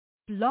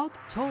Blog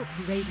Talk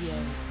Radio.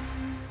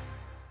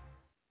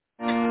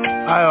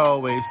 I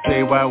always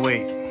say, why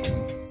wait?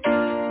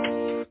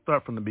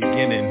 Start from the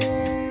beginning.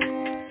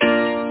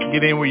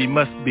 Get in where you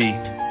must be.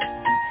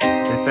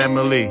 Hey,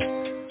 family,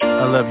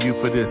 I love you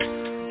for this.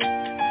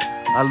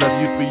 I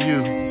love you for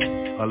you.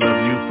 I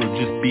love you for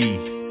just be.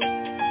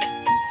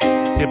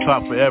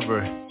 Hip-hop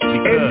forever.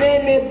 Because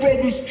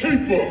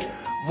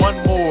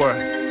one more,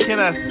 can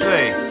I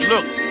say,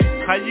 look,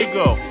 how you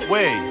go?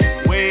 Way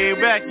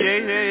back,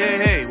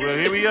 hey. Well,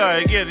 here we are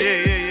again,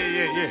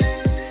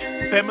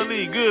 yeah.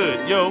 Family,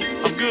 good, yo.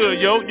 I'm good,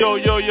 yo.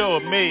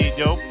 I'm made,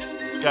 yo.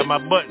 Got my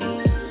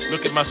button.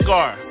 Look at my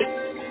scar.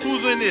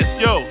 Who's in this,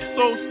 yo?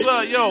 So,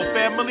 yo.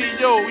 Family,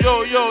 yo.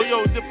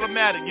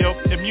 Diplomatic, yo.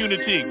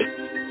 Immunity.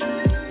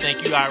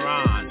 Thank you,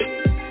 Iran.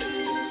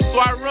 So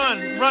I run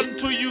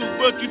to you,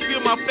 but you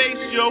feel my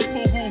face, yo.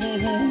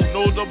 Hoo.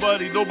 No,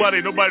 nobody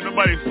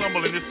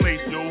stumble in this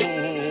place, yo.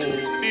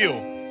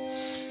 Feel.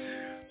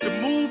 The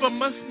move I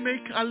must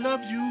make, I love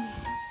you.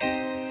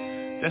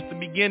 That's the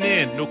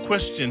beginning, no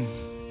question.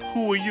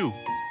 Who are you?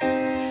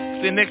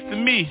 Stay next to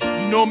me.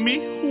 You know me?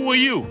 Who are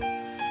you?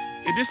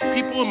 If this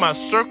people in my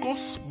circles,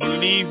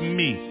 believe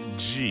me,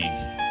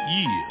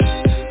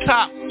 yeah.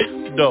 Top,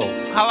 though.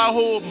 How I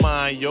hold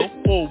mine, yo.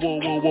 Whoa.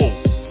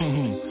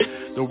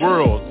 The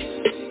world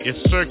is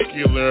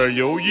circular,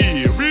 yo.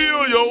 Yeah,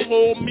 real, yo.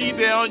 Hold me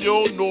down,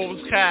 yo.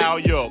 North Cal,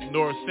 yo.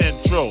 North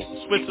Central,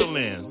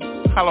 Switzerland.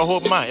 How I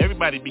hold mine.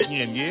 Everybody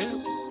begin, yeah?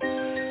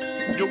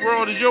 Your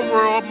world is your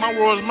world. My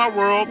world is my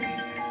world.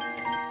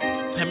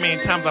 How many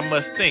times I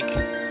must think,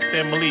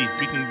 family,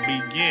 we can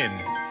begin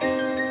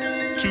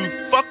to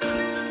fuck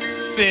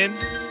sin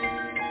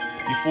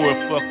before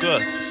it fuck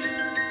us.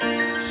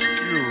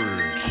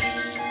 Scourge,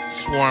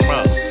 swarm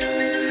up.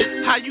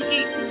 How you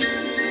eat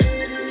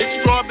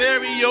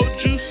strawberry, yo,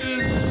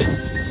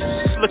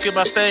 juices? Look at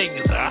my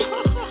things.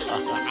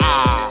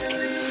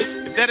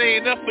 If that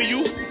ain't enough for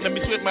you, let me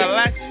switch my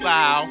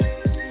lifestyle.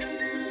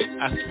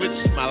 I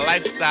switched my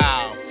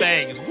lifestyle.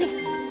 Things.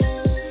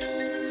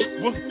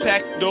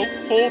 WolfPack, though.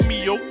 Hold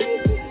me, yo.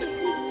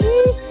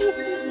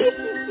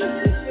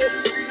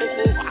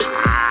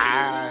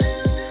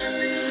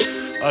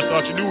 I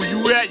thought you knew where you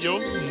were at, yo.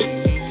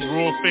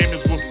 World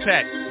famous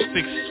WolfPack,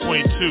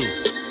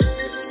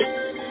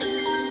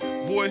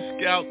 622. Boy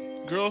Scout,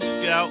 Girl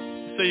Scout,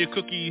 say your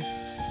cookies.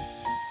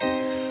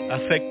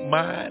 Affect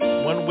mine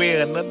one way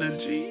or another,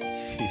 G.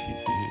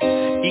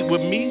 Eat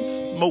with me,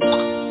 smoke,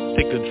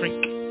 take a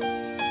drink.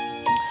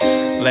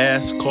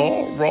 Last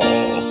call, raw.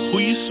 Who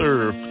you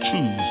serve?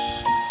 Choose.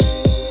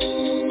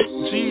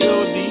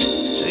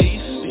 G-O-D-J-C.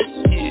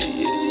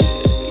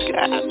 Yeah.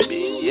 Got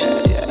me.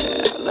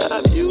 Yeah. I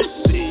love you.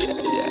 See.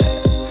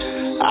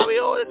 Yeah. I'll be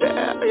on it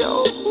down, yo.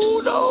 Who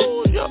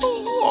knows, yo?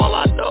 All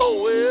I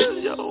know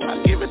is, yo, I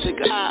give it to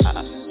God.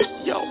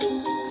 Yo.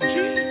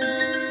 G-O-D-J-C.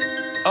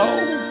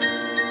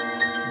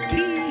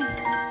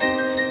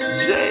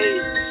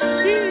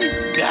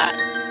 Got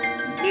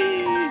me.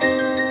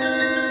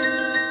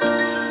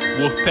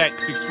 WolfPack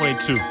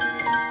 622.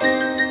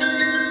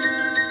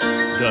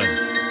 Done.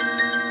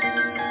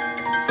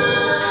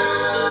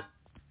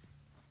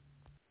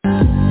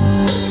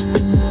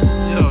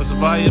 Yo, is the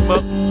volume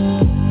up?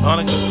 All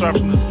I can start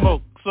from the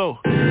smoke. So,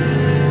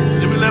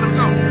 did we let him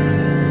go?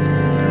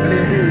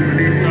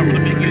 Start from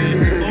the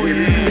beginning. Oh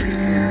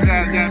yeah.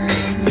 God got me.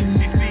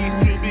 He sees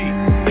through me.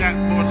 Got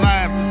more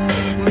lives.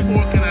 What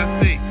more can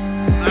I say?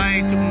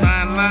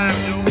 9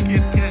 lives, yo.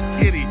 Cat,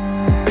 kitty.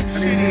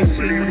 Shitty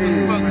shit. What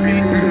the fuck, me?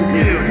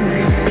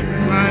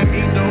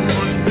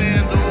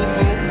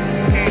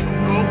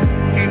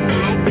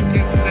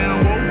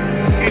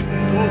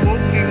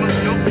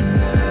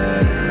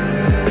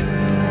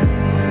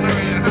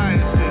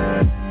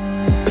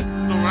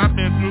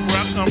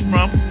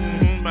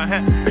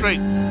 Straight.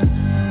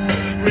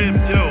 Rim,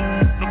 yo.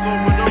 Look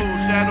over those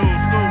shadows.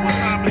 Know what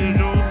time it is,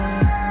 yo.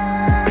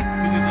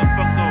 Niggas done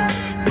fuck those.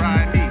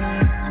 Grind me.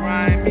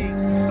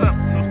 What's up?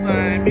 No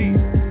sign me.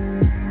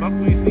 Fuck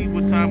we see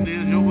what time it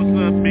is, yo. What's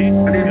up, B?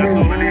 That's the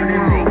whole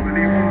world.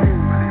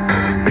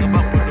 Come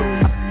up with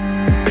those.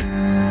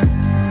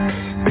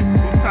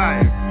 Who's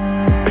tired?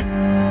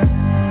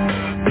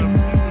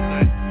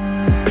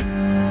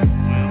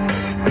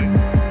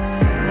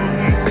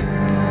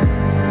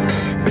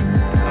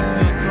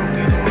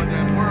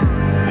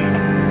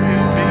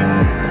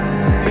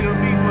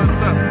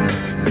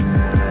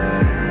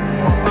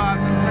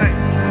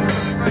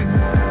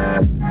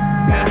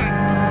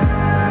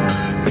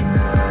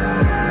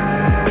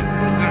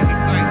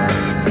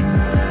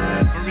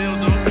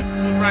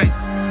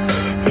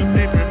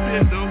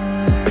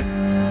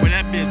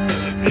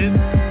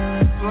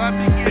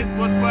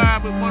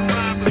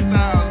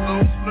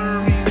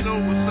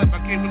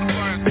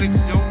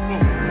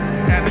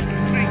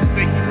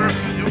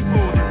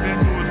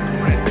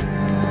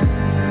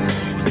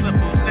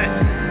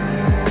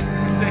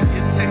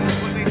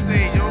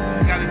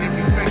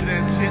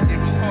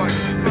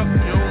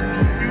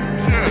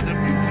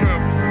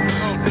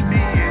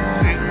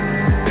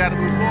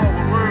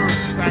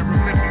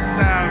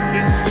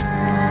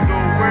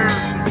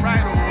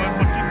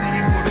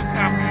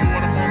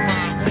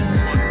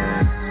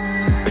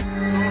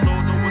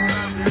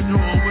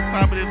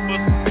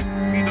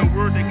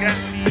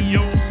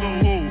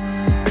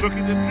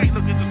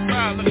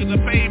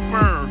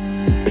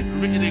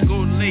 ready to go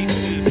late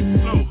this.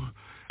 So,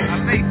 I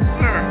late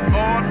her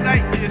all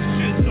night this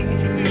shit. So what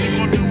you think you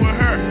gonna do with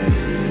her?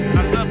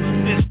 I love a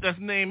bitch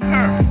that's named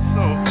her.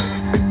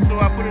 So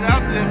I put it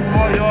out there for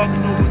all y'all to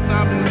know what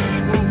time it is.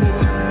 Go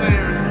what's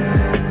there.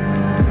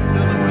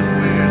 Tell them what's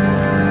where.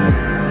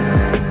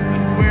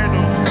 Square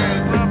those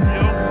squares up,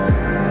 yo.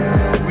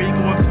 Where you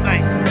going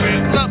tonight?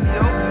 Squares up,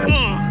 yo.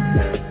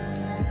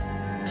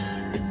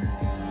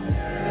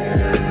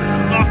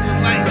 Lost the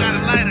light, got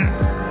a lighter.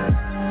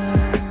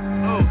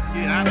 Oh,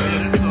 yeah, I did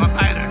it, so I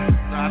light her.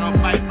 So I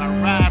don't bite my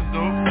rhymes,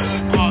 though.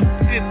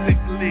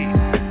 Authentically.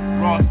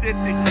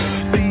 Authentically,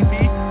 you see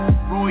me?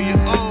 Roll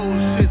your old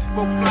shit,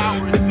 smoke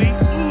flowers, see?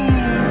 Ooh.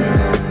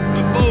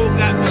 The bowl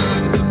got me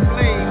looking the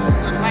flames.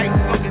 The light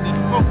fucking the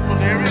smoke. So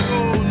there it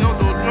goes, yo,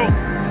 no joke.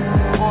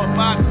 All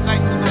my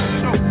nights is no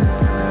joke.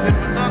 If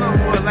another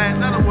one, like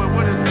another one,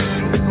 what is it?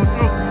 No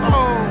joke.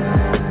 Oh.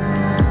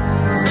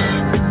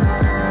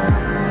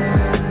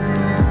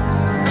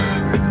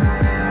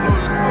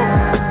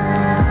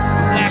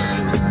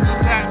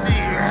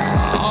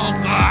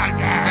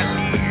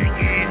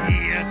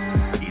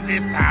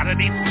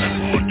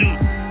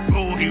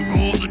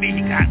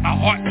 My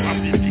heart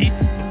pumping, see?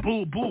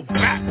 Boo, boo,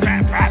 rap,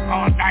 rap, rap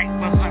all night.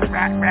 What's up,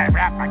 rap, rap,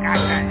 rap? I got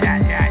that,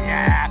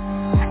 yeah.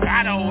 I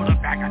try to hold him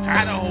back. I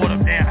try to hold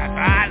him down. I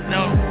try to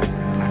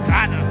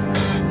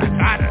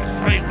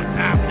show you what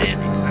time it is.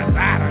 I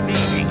try to me,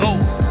 he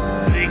goes.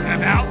 But he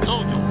come out,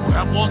 told you what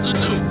I'm supposed to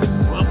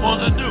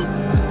do.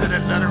 Let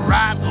it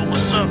ride, so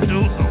what's up,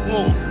 dude? So,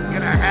 whoa,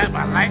 can I have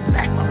my life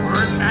back, my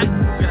word back?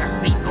 Can I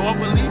speak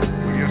normally?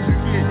 Well, yes, you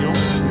can, yo.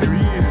 Here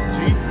he is,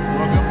 G.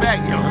 Welcome back,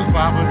 yo. That's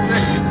why I'm going to say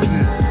it.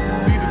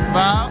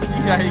 Bob,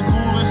 see how he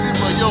cool and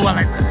shit, but yo, I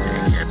like to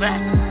get back.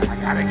 I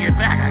gotta get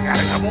back. I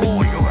gotta come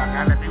on, yo. I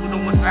gotta know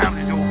what time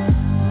it is, yo.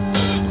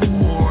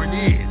 War it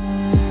is.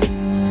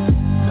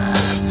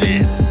 Time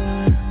this.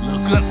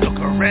 Look up, look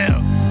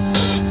around.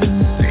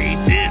 Say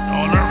this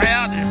all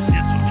around and shit.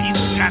 So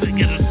Jesus got to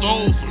get a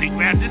soul. So he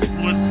grabbed this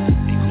one.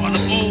 He called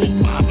him old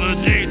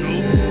Papa J,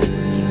 no.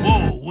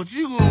 Whoa, what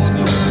you gonna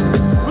do?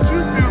 What you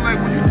feel like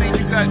when you think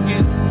you got to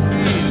get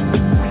in?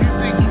 When you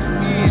think you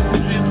in?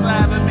 Who's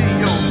inside of me,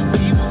 yo?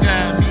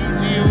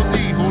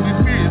 Holy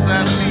Spirit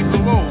inside of me, so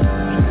whoa.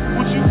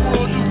 What you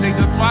gonna do? Take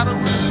a bottle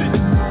of shit?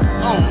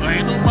 Oh,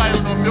 ain't nobody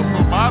on no milk,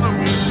 no bottle of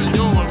shit.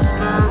 Yo, I'm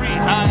scurry.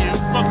 High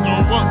as fuck,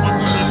 no what? What's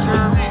in the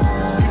scurry?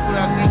 People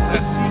that think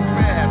that sea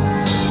crab.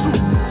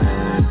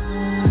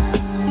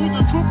 Who's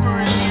the trooper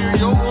in here,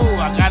 yo?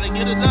 Oh, I gotta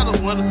get another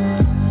one.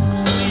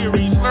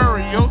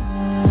 Slurry, yo.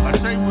 I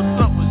tell you what's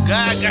up, but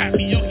God got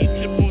me, yo. He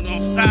tip on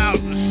those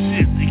styles and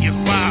shit. It gets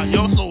wild,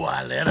 yo. So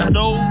I let her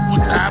know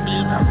what time it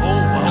is. I go,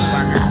 I hope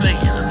I can say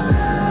it.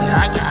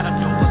 I got him,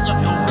 yo. What's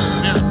up, yo? What's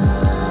the minute?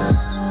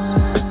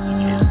 You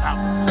can't stop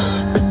it.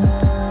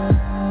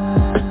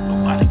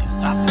 Nobody can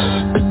stop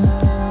it.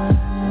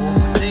 All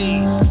for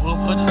days, all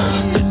for the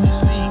years. You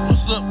see,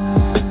 what's up?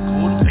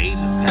 Go to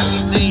pages, got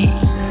me laid.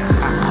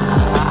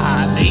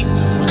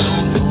 Nathan, what's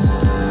on, yo?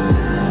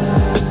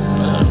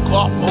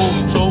 Cough,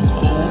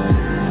 chokehold.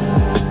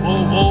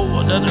 Oh,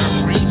 another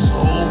free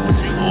soul.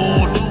 What you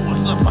gonna do?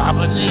 What's up,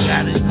 Papa G?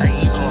 Got his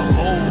thing on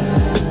hold.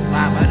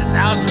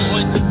 500,000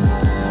 voices.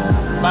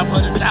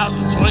 500,000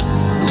 choices,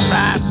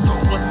 rhymes, so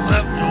what's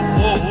up, yo,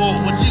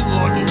 whoa, what you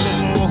gonna do,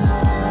 whoa,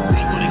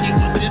 ain't gonna get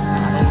with this,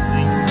 I don't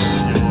think,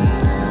 yo,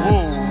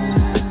 whoa,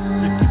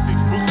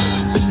 56 boots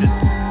and shit,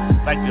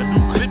 like a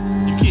new clip,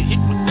 you get hit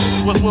with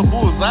this, what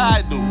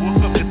bullseye do,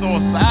 what's up, it's all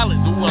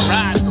silent, do what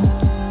ride do,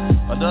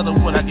 another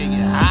one, I can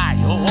get high,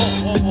 yo,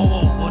 whoa,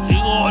 what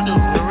you gonna do,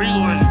 what we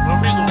gonna do,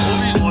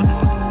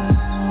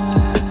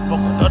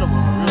 fuck another one,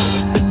 for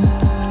real.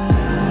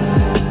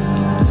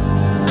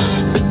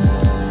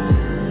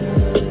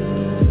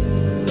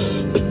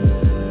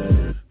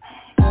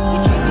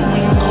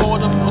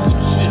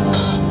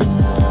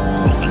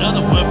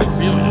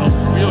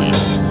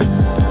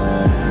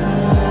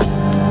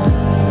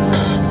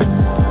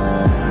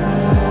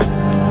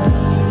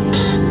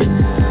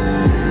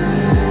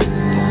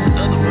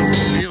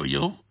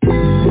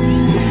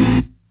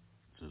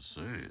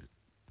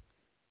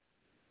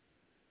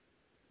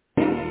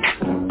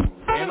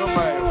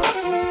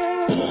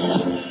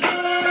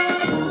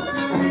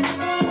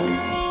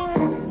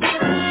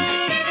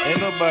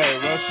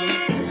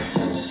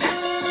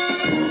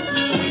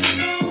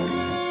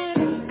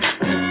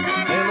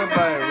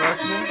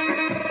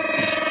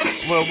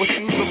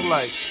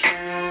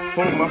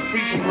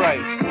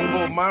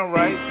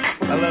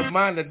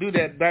 To do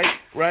that,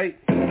 right?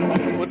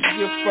 What you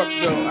just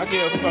fucked up? I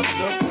get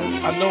fucked up.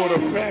 I know the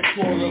crack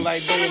corner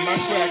like baby, my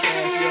crack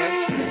ass, yeah.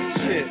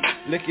 Shit,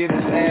 licking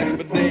his ass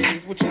for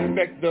days. What you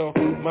expect though?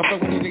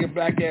 Motherfucker, what you think of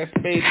black ass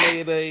spade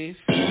days?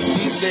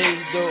 These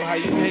days though, how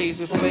you haze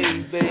is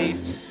slaves days.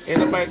 Ain't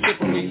nobody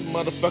tripping these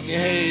motherfucking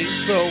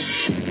haze. So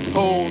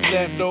hold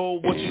that though.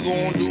 What you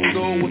gonna do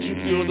though? What you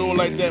feel though?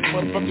 Like that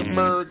motherfucking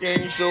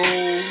ByrdGang show.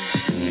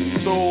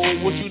 soul.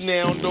 What you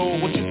now, though?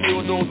 What you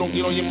feel, though? Don't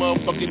get on your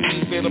motherfucking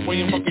knees, stand up on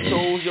your fucking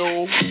toes,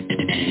 yo.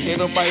 Ain't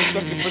nobody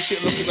sucking for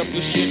shit, looking up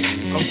your shit.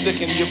 I'm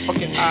sticking in your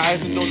fucking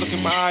eyes and don't look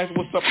in my eyes.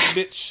 What's up,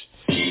 bitch?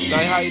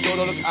 Now how you know,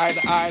 don't look eye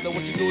to eye, know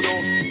what you do,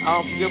 though? I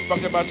don't give a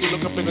fuck about you,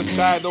 look up in the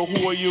sky, though.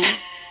 Who are you?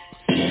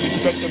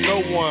 Respecting no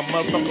one,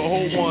 motherfucker,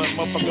 hold one,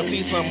 motherfucker,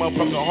 see some,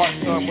 motherfucker, heart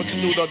some. What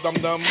you do, though,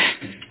 dum-dum?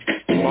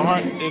 My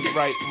heart is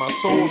right, my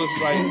soul is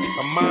right,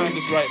 my mind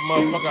is right,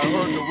 motherfucker, I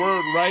heard the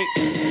word right.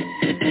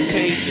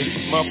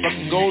 Pages,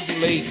 motherfucking golden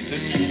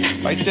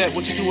laces. Like that,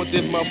 what you do with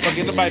this, motherfucker?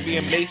 Ain't nobody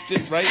being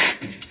wasted, right?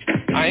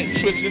 I ain't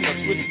switching on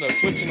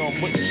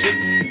putting shit.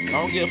 I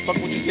don't give a fuck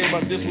what you say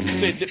about this, what you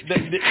say, dip.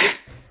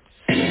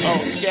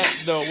 Oh, cat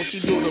though, what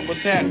you do though,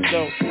 what's that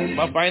though?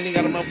 I ain't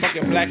got a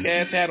motherfucking black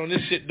ass hat on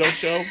this shit though,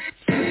 show.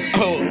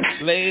 Oh,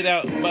 laid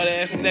out, butt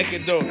ass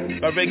naked though.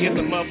 I ready to get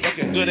some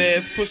motherfucking good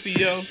ass pussy,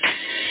 yo.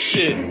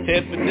 Shit,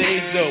 head for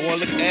days though,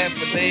 wanna look ass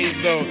for days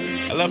though.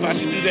 I love how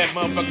she do that,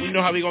 motherfucker. We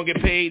know how we gonna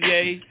get paid,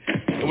 yay.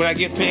 And when I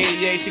get paid,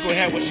 yay, she gonna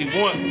have what she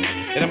want.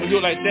 And I'm gonna do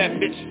it like that,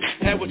 bitch.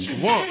 Have what you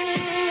want.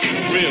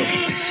 Real.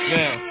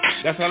 Now,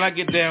 that's how I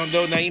get down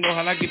though. Now you know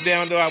how I get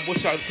down though. I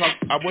wish I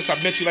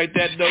met you like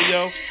that though,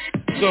 yo.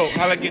 So,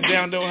 how I get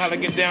down though,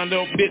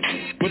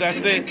 bitch, what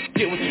I say,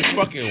 get what you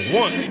fucking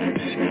want.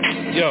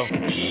 Yo,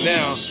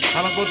 now, how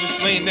am I supposed to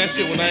explain that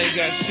shit when I ain't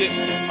got shit?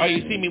 Or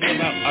you see me with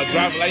a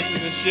driver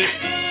license and shit?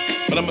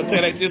 But I'm gonna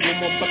tell you like this one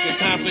more fucking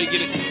time so you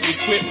get it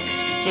equipped.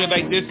 So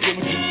like this, get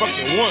what you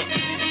fucking want.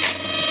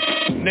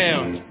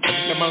 Now, I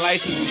got my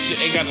license and shit,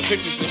 ain't got no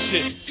pictures and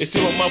shit. It's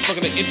still a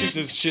motherfucking interest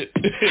and shit.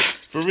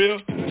 For real?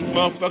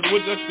 Motherfucker,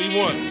 what else do you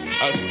want?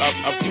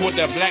 You want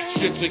that black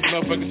shit so you can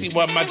motherfucker see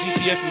what my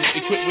GPS is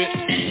equipped with?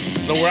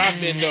 Know where I've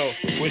been though,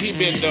 where he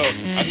been though.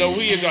 I know who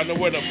he is, I know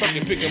where to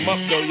fucking pick him up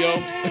though, yo.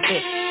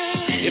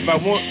 If I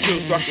want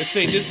to, so I can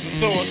say this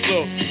is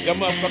so-and-so. Y'all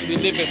motherfuckers be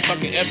living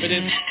fucking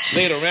evidence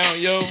laid around,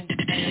 yo.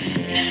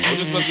 Well,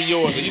 this must be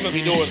yours, or you must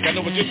be yours. I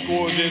know what your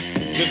scores is.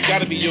 This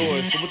gotta be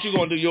yours. So what you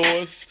gonna do,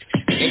 yours?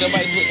 Ain't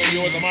nobody sweating on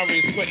yours, I'm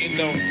already sweating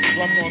though.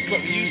 So I'm gonna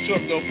sweat with you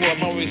truck though, for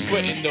I'm already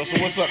sweating though. So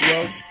what's up,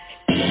 yo?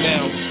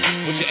 Now,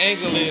 what your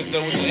angle is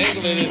though, I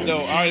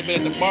already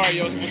been at the bar,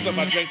 yo. So what's up,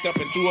 I drank up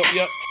and threw up,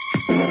 yup.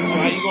 So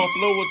how you gonna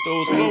flow with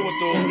those,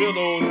 real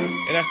those,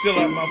 and I still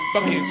have my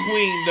fucking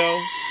queen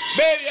though.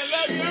 Baby, I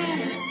love you!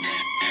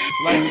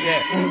 Like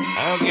that.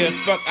 I don't give a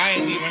fuck, I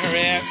ain't leaving her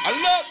ass. I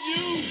love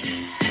you!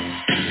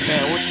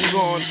 Now, what you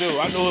gonna do?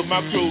 I know what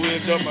my crew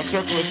is, though. My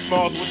circle is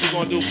small, so what you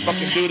gonna do?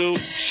 Fucking doo-doo?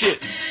 Shit.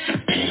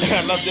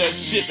 I love that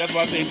shit. That's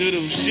why I say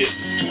doo-doo. Shit.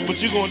 What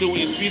you gonna do when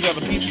you squeeze out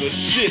a piece of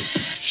shit?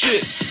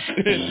 Shit.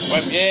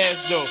 Wipe your ass,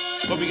 though.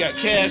 But we got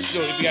cash,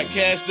 though. If you got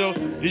cash, though,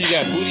 then you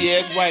got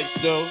booty-ass wipes,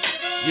 though.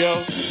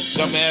 Yo,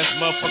 dumb-ass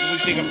motherfucker, what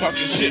you think I'm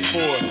talking shit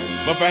for?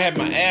 But if I had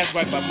my ass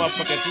wiped by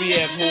motherfucking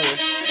 3-ass whores.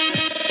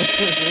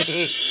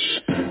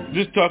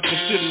 Just talking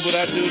shit is what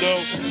I do, though.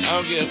 I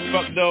don't give a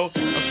fuck, though.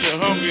 I'm still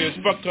hungry as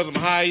fuck because I'm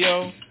high,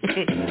 yo.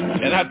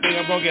 And I think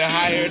I'm going to get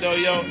higher, though,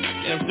 yo.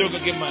 And I'm still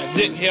going to get my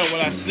dick held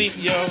while I sleep,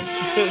 yo.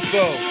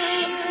 So,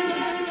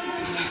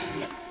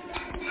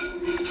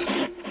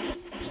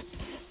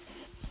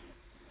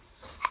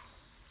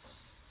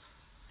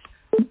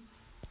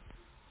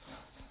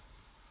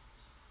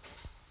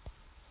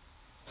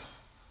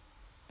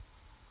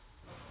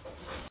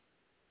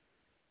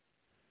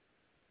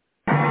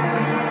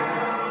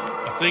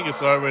 I think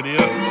it's already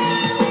up.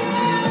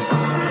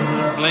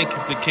 Blank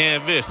is the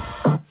canvas.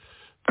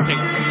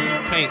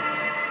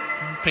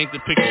 Paint the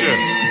picture.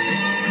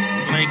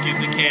 Blank is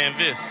the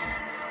canvas.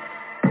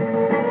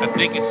 I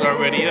think it's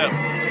already up.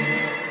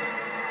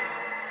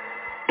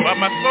 Why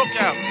my smoke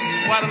out?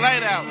 Why the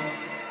light out?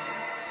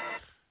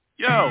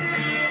 Yo.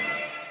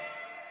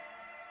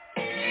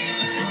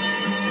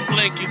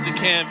 Blank is the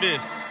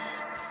canvas.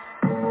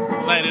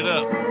 Light it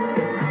up.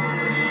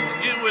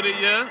 Get with it,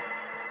 yeah.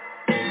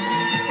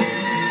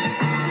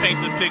 Paint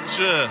the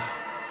picture.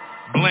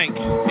 Blank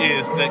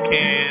is the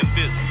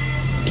canvas.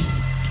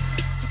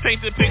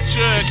 Paint the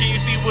picture. Can you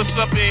see what's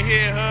up in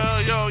here, huh?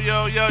 Yo.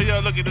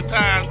 Look at the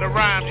time, the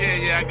rhyme.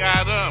 Yeah, I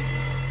got them.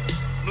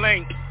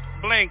 Blank is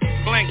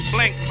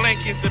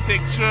the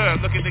picture.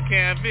 Look at the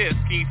canvas.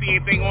 Can you see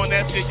anything on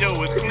that shit?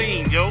 Yo, it's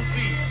clean. Yo,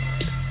 see.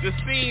 The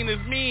scene is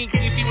mean.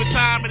 Can you see what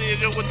time it is?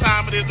 Yo, what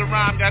time it is? The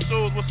rhyme got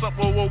those. What's up?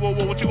 Whoa.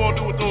 What you gonna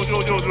do with those? Yo.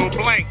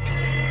 Blank.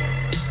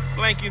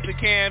 Blank is the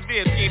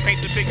canvas. Can you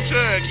paint the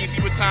picture? Can you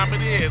see what time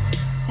it is?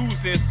 Who's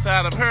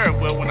inside of her?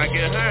 Well, when I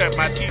get her,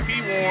 my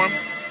TV warm.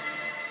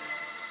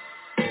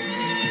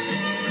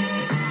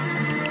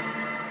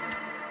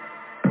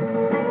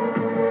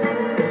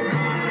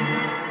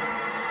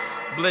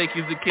 Blank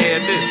is the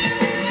canvas.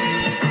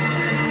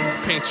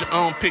 Paint your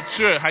own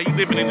picture. How you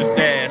living in the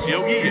stash?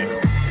 Yo, yeah.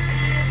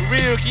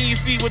 Real, can you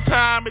see what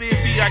time it is?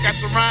 See, I got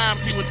the rhyme,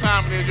 see what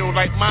time it is, yo,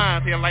 like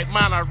mine. See, I like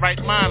mine, I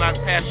write mine, I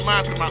pass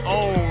mine to my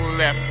own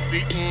left.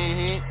 See,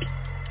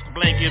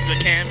 Blank is the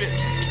canvas.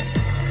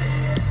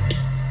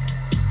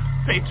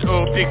 Paint your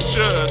own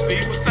picture,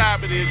 see what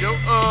time it is, yo.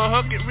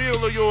 Get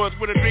real of yours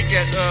with a drink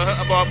at,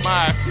 about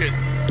my shit.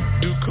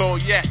 New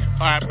cognac,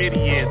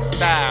 Armenian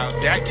style.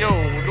 Jack, yo,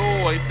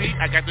 Lord, see,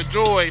 I got the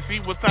joy. See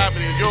what's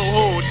happening, yo,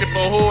 ho, chip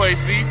ahoy,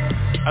 see.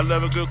 I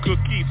love a good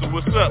cookie, so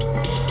what's up?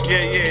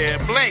 Yeah,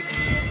 blank.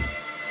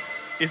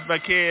 It's my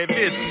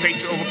canvas,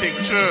 picture over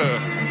picture.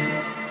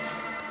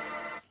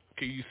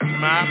 Can you see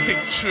my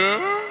picture?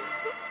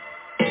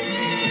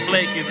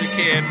 Blank is the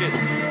canvas.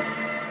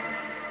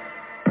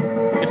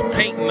 It's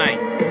paint night.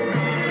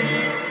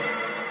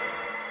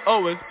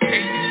 Oh, it's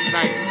paint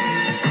night.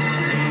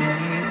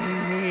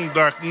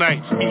 Dark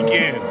night,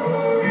 speaking.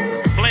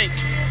 Blank.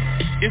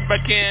 It's my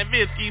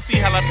canvas. You see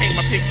how I paint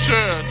my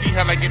picture. See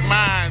how I get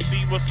mine.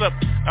 See what's up.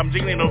 I'm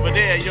jiggling over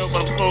there, yo,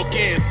 but I'm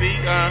smoking. See,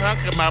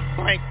 cause my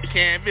blank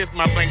canvas,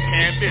 my blank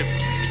canvas.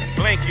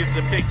 Blank is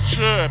the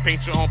picture.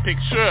 Paint your own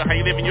picture. How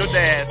you living your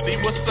dad? See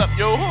what's up,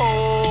 yo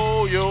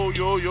ho, yo,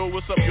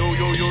 what's up, yo.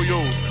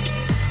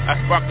 I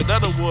spark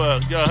another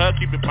word, yo,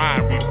 keep it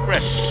mind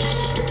refresh.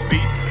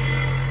 See,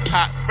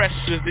 hot fresh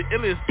is the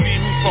illest. See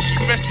who's fucking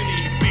freshly.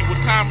 See what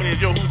time it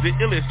is, yo, who's the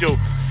illest, yo.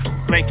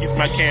 Blank is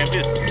my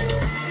canvas.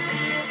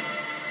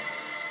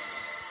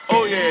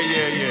 Oh yeah.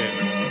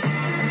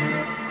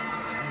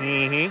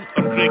 I'm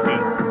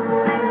drinking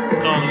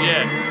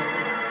cognac.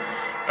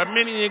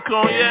 Armenian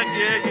cognac,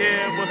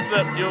 yeah. What's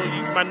up, yo?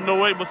 You might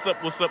know it. What's up?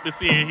 It's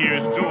here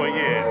is joy,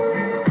 yeah.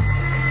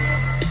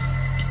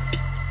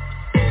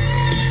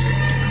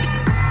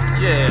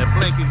 Yeah,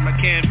 blank is my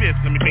canvas.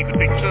 Let me take the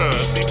picture.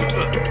 See what's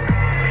up.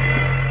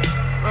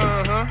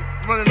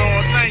 Running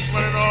all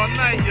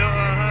night, yo.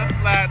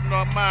 Sliding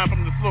on mine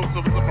from the slopes. So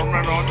what's up? I'm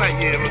running all night,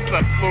 yeah. What's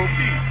up?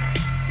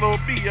 Slow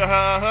beat,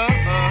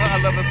 I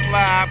love a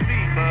slide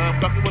beat,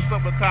 motherfucker. What's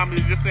up? What time is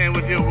it? Just saying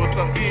with you? What's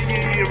up?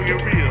 Yeah, we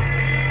get real.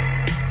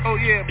 Oh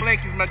yeah,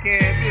 blank is my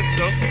canvas,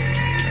 though.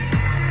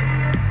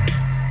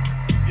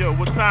 Yo,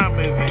 what time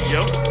is it,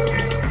 yo?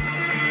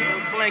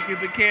 Blank is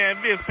the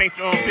canvas. Paint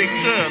your own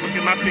picture. Look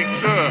at my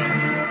picture.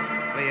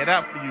 Lay it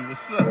out for you.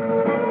 What's up?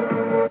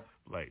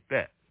 Like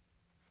that.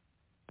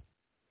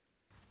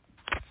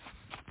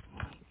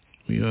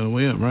 We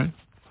way up, right?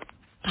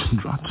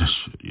 Drop this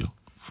shit, yo.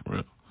 For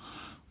real.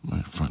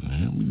 Right in front of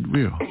him.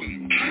 We real.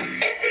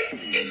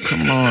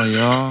 Come on,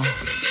 y'all.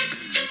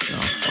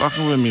 Y'all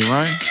fucking with me,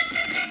 right?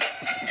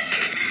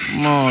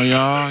 Come on,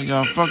 y'all.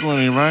 Y'all fucking with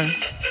me, right?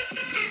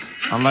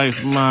 I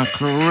like my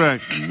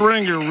correct.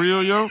 Bring it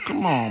real, yo.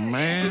 Come on,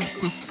 man.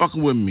 Quit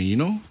fucking with me, you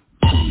know?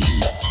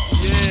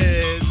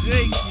 Yeah,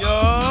 Jake,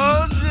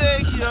 y'all.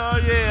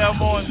 Yeah,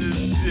 I'm on this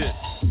shit.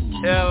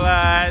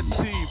 LIT,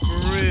 for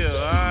real.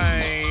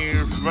 I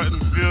ain't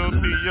fucking feel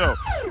me, yo.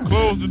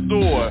 Close the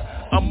door.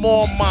 I'm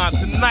on mine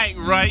tonight,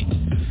 right?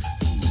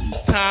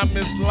 Time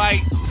is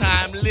light,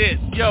 time lit.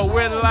 Yo,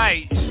 we're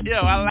light. Yo,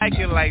 I like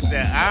it like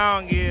that.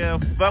 I don't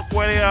give a fuck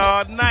with it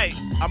all night.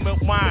 I'm in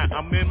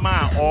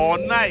mine all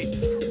night.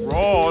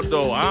 Raw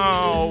though.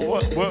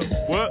 What?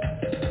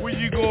 Where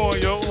you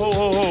going, yo?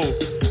 Ho.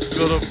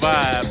 Feel the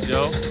vibe,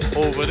 yo.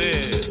 Over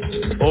there.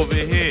 Over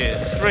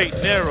here. Straight,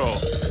 narrow.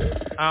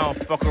 I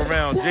don't fuck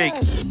around, Jake.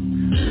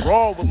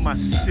 Raw with my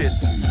shit.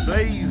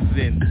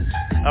 Blazing.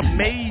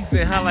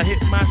 Amazing how I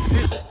hit my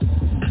shit.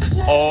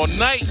 All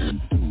night.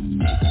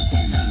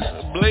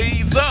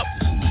 Blaze up.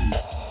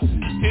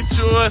 Hit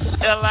yours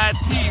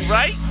LIT,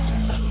 right?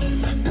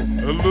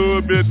 A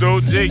little bit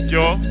though, Jake,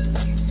 y'all.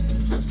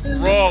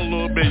 Raw a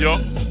little bit, y'all.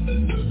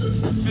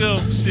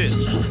 Feel shit.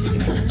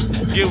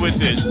 Get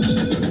with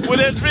it. Where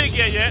that drink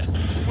at,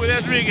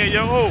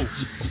 yo? Oh.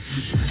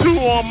 2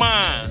 on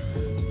mine.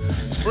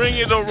 Bring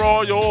it to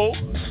raw, yo.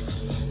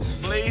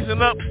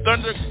 Blazing up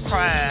thunder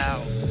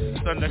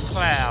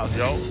clouds,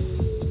 yo.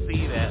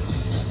 See that?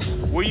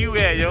 Where you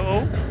at,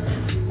 yo?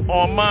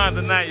 On mine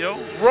tonight, yo.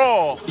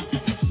 Raw.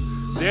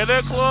 There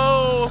the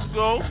clothes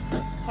go.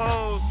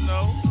 Hoes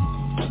no.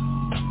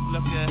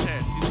 Look at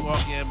her. She's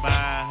walking by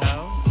her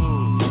house.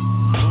 Ooh,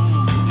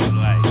 she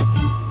like,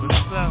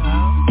 what's up,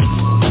 huh?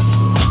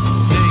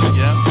 Hey,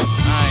 yo.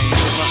 I ain't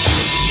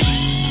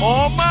fucking.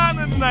 On mine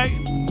tonight.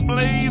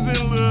 Blazing a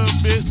little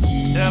bit.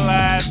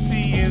 LIT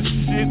and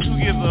shit. Who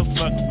gives a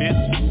fuck,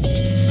 bitch?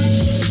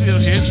 Still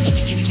hit.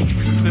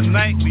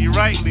 Tonight, be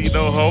rightly,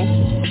 though, ho.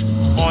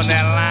 On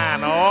that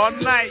line all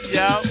night,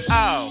 y'all.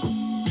 Oh.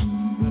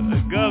 A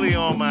gully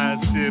on my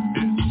shit,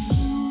 bitch.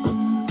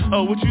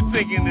 Oh, what you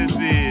thinking this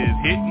is?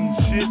 Hitting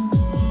shit?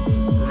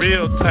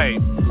 Real tight.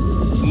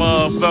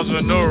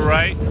 Motherfucker, know,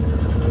 right?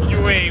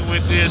 You ain't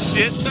with this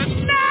shit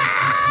tonight.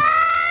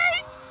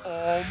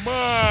 Oh,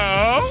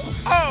 my.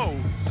 Oh.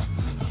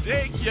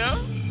 Jake,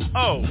 yo.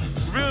 Oh.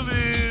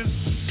 Really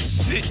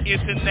shit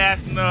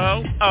international,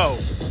 ho. Oh.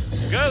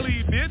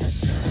 Gully, bitch.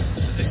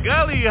 The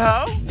gully,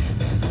 ho.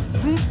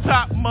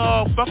 Rooftop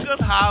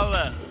motherfuckers,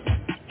 holla.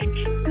 Yo,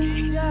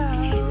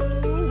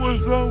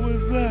 what's up?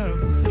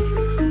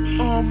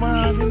 Oh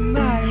my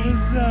tonight,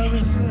 what's up?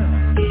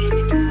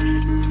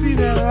 See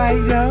that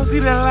light, yo? Who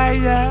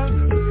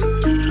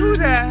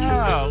the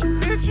hell?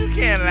 Bitch, you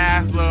can't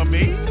last on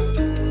me.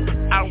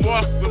 I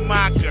walk with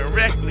mine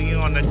correctly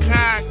on the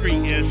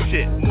concrete and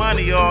shit.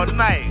 Money all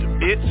night,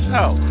 bitch,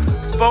 ho.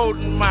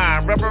 Folding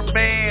mine, rubber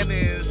band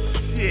and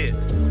shit.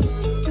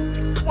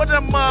 What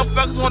them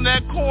motherfuckers on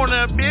that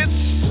corner,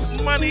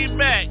 bitch? Money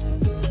back.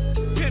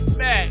 Hit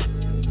back.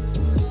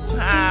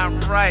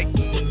 I'm right.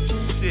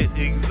 Shit,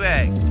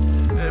 exact.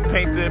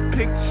 Paint the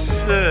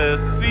picture.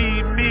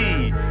 See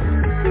me.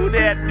 Who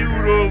that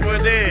dude over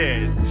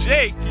there?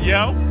 Jake,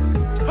 yo.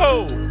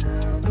 Ho.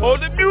 Hold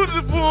the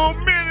music for a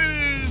minute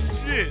and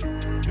shit.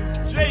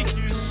 It's Jake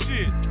and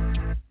shit.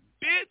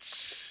 Bitch.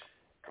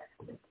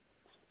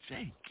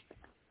 Jake.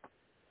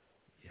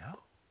 Yo.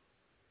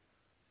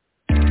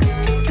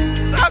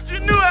 Thought you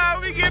knew how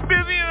we get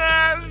busy in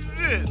our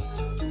shit.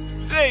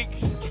 Jake.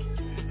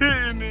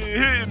 Hitting me.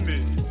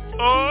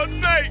 All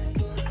night.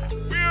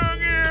 We don't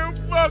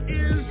get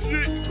fucking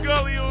shit.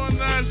 Gully on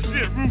that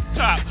shit.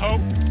 Rooftop, ho.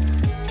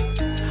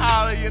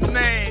 Holler your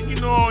name. You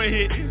know I'm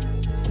hitting.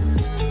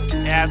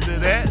 After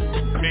that,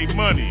 make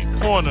money.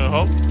 Corner,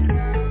 ho.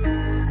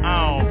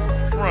 On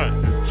front.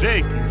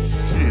 Jake and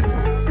shit.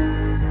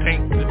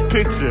 Paint the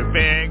picture,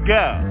 Van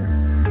Gogh.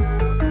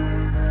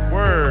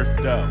 Words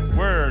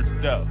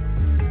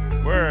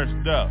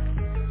though.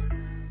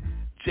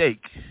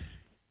 Jake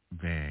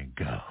Van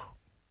Gogh.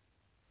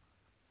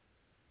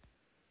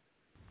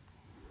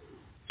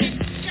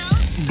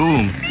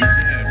 Boom.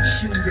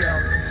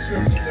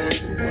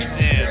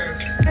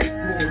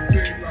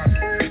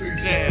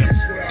 Damn.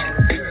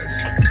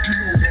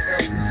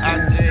 I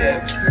did.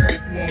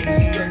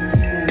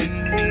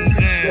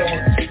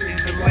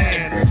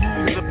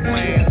 The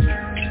plan.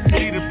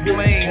 See the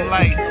plane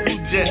like who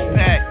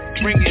jetpack.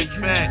 Bring it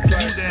back. Do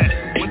that.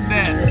 With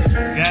that.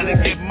 Gotta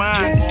get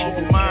mine. All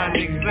the mine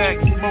exact.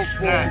 Smoke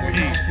that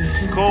deep.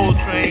 Cold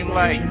train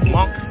like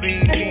monk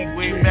seen me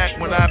way back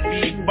when I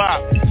beat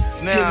bop.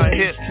 Now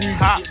hip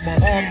hop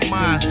on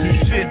my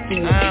shit.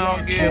 I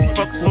don't give a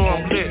fuck, so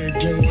I'm lit.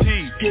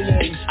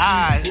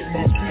 I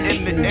in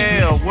the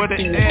L, where the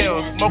L?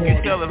 Smoking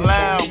tell it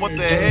loud, what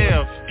the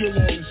hell?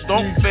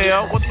 Don't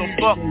fail, what the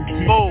fuck?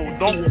 Fold,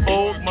 don't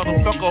fold,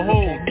 motherfucker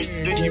hold.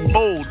 Then you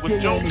bold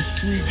with your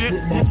shit,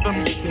 with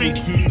some street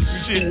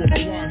shit.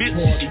 Bitch,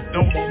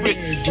 don't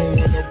switch.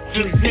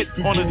 Just hit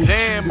on the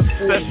jam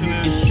session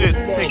and shit.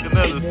 Take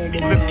another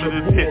flip of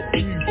this hit.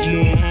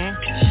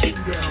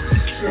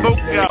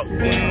 Smoke out,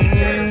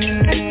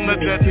 let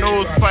that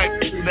nose pipe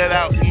let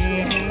out,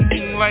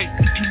 like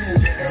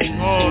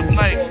all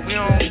night, we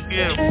don't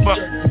give a fuck.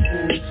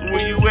 So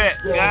where you at?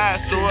 Guys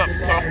show up,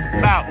 talk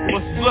about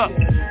what's up.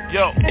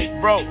 Yo,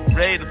 bro,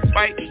 ready to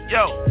fight?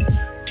 Yo,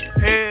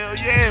 hell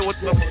yeah, with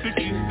the 56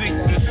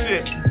 and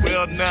shit.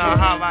 Well now,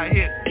 how I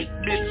hit,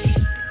 bitch.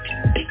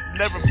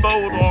 Never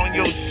fold on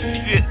your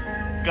shit.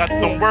 Got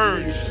some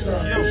words,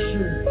 yo.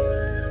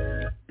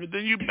 And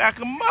then you back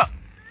them up.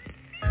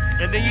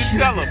 And then you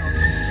tell them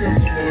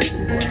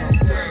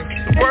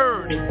the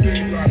word.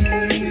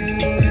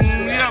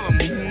 Yell them.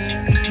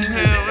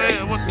 Hell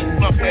yeah, what the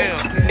fuck, hell?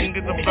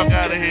 Get the fuck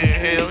out of here,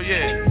 hell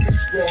yeah.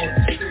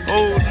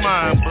 Hold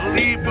mine,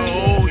 believer,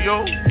 oh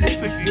yo. 66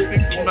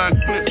 is my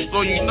clip,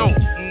 so you know.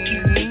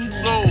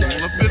 Soul,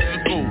 a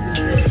physical.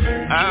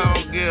 I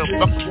don't give a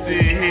fuck to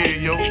sit here,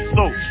 yo.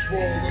 So,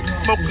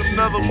 smoke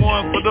another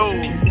one for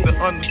those that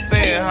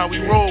understand how we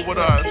roll with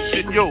our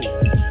shit, yo.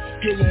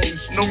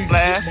 No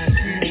blast,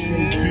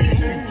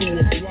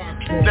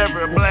 never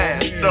a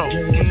blast, no.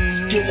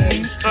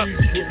 Up,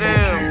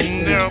 down,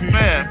 narrow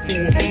path,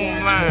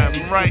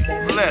 line, right,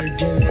 left.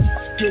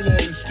 2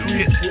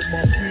 hits,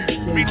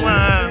 3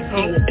 lines,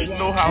 ho.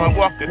 Know how I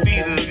walk the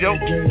Adidas, yo.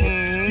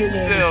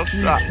 Cell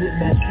shot.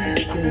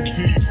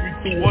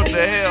 What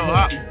the hell,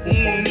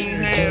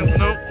 hands,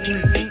 no.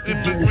 In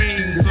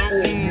between, so.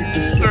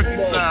 Turkey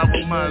side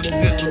with my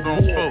shit was on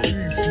fold.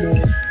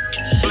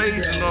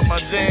 Blazing on my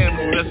jam,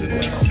 blessing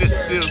this shit,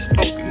 still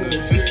smoking this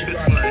shit,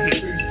 bitch when I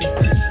hit.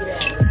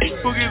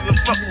 Who gives a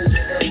fuck?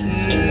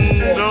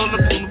 Don't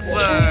look on the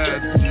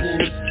side, this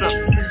shit stuck.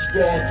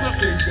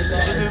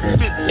 This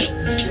bitch,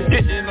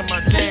 hitting on my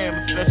jam,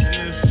 blessing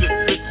this shit,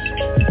 bitch.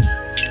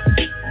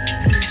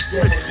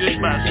 Bitch, this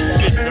my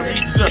shit, the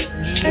reach up,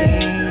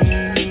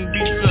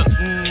 beats up,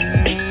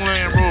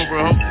 Land Rover,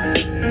 ho.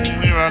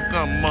 Here I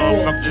come,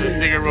 motherfucker,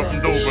 nigga up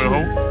and over,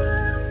 ho.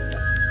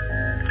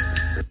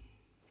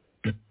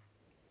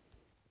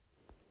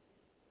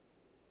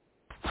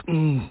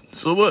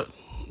 So what?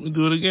 We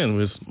do it again.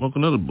 We smoke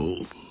another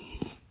bowl.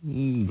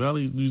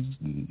 Valley,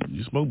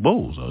 you smoke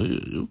bowls out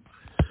here, yo.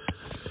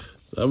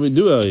 That's how we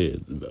do out here.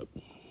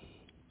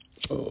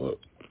 Oh,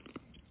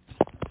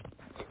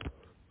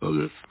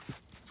 okay.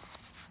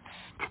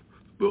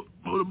 Go,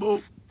 hold the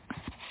bowl.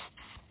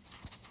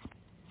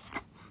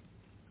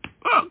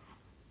 Ah.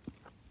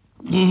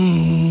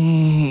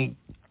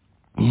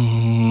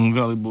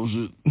 Valley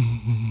bullshit.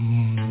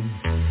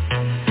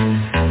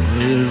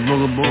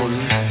 Smoke a bowl, yo.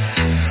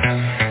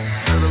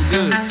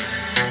 Good.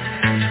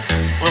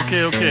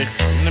 Okay.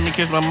 Let me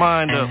catch my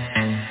mind up.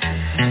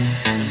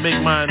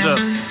 Make mind up.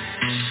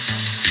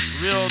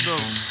 Real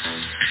though.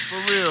 For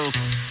real.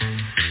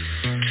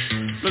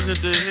 Look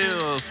at the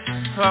hills.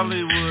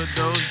 Hollywood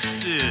though.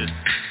 Shit.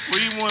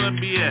 Where you wanna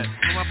be at?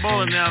 Where my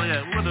bowling alley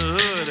at? Where the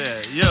hood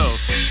at? Yo.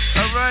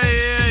 Alright,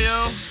 yeah,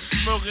 yo.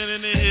 Smoking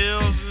in the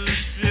hills and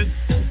shit.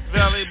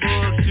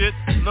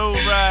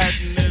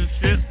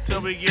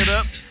 we get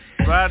up.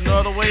 Riding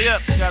all the way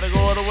up, gotta go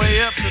all the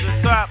way up to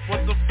the top.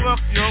 What the fuck,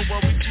 yo?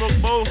 Well, we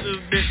smoke bowls this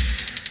bitch.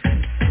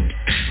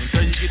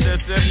 Until you get that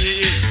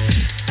 70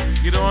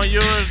 inch. Get on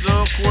yours,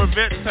 though.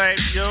 Corvette type,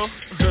 yo.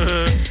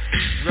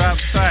 Drop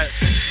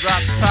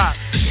top.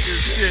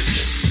 This shit.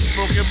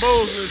 Smoking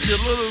bowls and shit.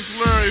 Little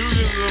slurry. Who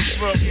gives a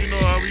fuck? You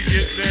know how we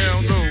get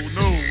down. No.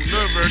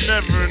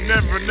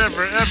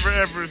 Never,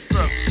 ever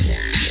suck.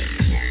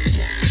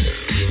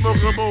 Smoke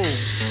a bowl.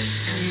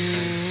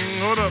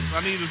 Hold up.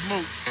 I need to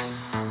smoke.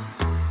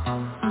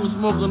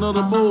 Smoke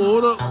another bowl,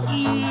 hold up.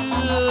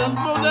 Yeah,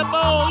 smoke that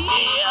bowl,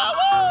 yeah,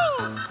 woo!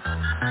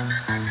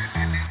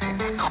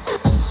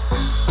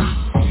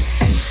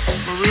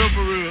 For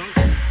real.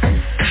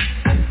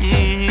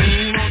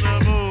 Smoke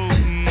that bowl.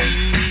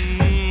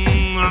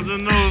 How's the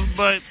nose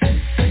bite?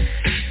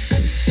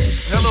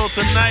 Hello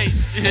tonight.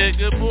 Yeah,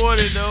 good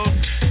morning, though.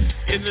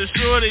 In the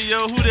shorty,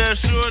 yo. Who that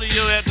shorty,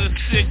 yo, at the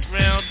 6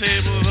 round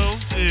table, though?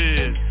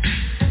 Yeah.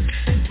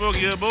 Smoke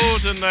your bowl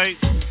tonight.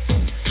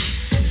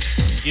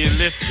 Get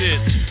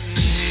lifted,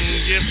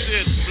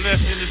 gifted,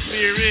 blessed in the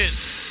spirit.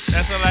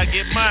 That's how I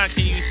get mine.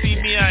 Can you see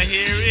me? I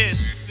hear it,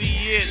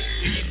 see it.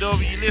 If you know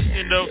you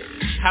listening though,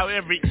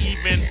 however,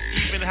 even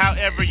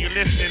however you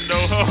listening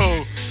though.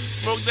 Oh,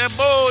 smoke that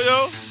bowl,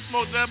 yo.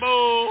 Smoke that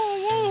bowl.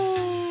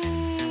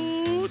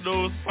 Woo.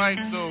 Those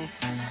spikes though.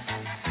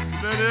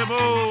 Let it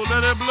blow,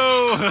 let it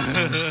blow.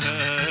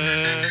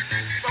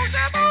 Smoke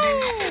that bowl.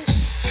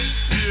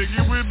 Yeah,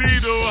 get with me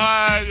though,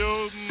 high,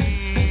 yo.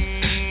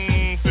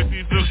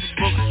 56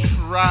 books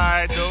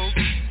ride though.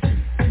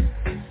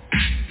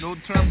 No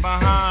turn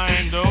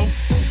behind though.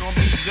 Don't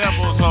be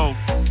devils ho.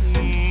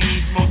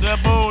 Smoke that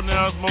bowl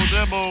now, smoke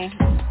that bowl.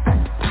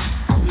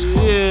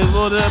 Yeah,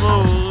 smoke that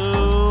bowl.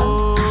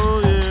 Oh,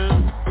 yeah.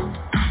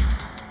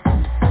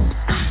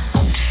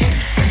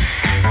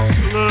 A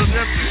little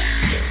different.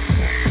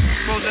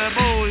 Smoke that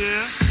bowl,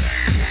 yeah.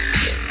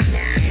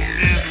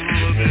 Dance a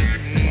little bit.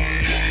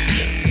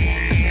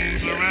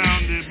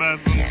 Surrounded by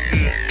some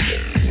shit.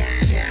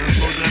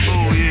 Smoke that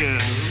bowl, yeah.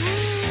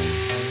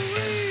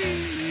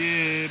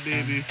 Yeah,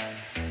 baby.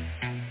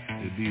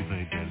 It be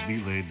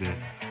like that.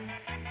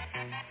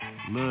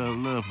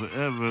 Love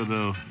forever,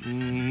 though.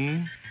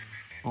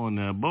 On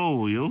that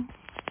bowl, yo.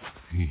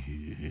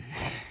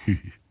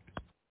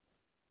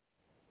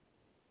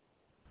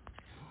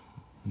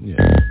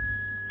 Yeah.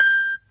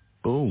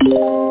 Boom.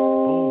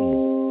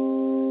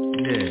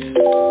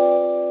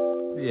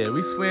 Yeah,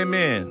 we swim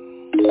in.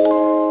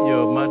 Yo,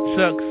 my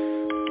Chucks,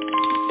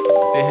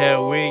 they have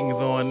wings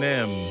on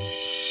them.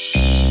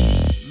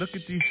 Look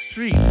at these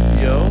streets,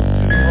 yo.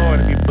 Too hard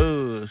to be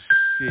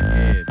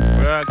bullshit.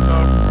 Where I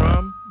come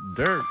from,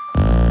 dirt.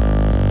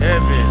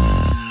 Heaven.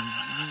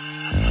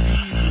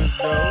 Jesus,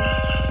 though.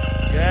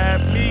 Got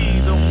me,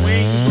 the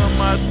wings on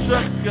my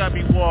Chucks got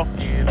me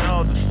walking.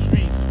 All the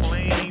streets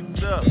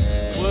flamed up.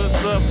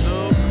 What's up,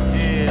 though?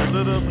 Yeah,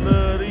 little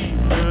bloody,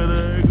 little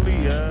ugly.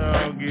 I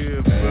don't give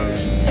a fuck.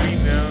 See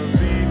now,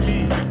 see me.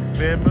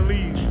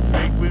 Family,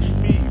 drink with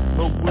me,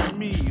 smoke with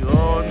me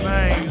all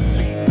night.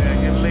 See now,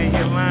 you lay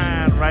your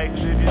line right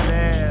to your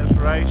ass,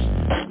 right?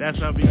 That's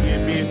how we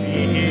get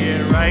busy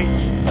here, right?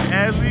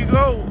 As we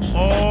go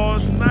all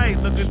night,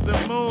 look at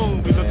the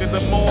moon, we look at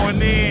the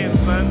morning,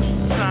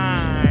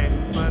 sunshine,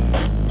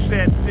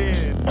 sunset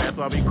in. That's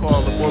why we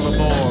call the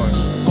boulevard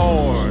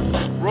hard.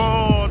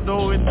 Raw,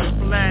 though in the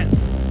flat,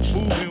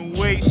 moving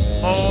weight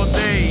all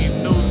day,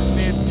 no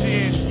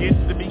snitching,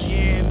 get the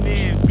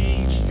beginning,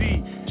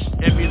 BG,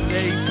 every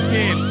day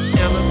 10,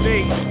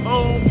 elevate,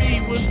 oh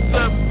me, what's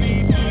up,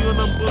 CG on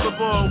the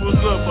boulevard, what's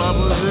up,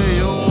 Papa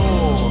J,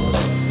 oh,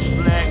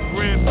 black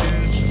rim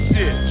and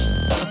shit,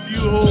 a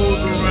few holes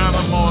around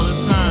them all the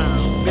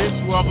time, bitch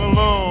walk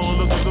along,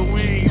 look at the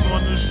wings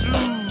on the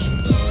shoes,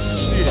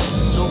 shit,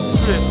 no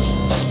trip,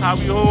 how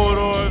we hold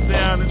ours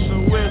down in the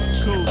west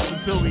coast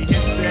until we hit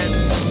that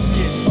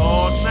shit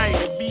all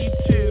night.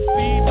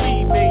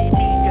 Baby,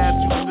 got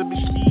you in the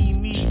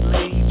bikini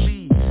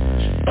lately.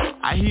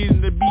 I hear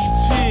in the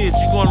beaches,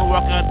 you gonna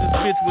walk out this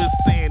bitch with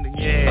sand in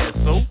your ass,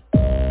 so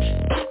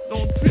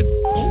don't trip,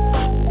 fool.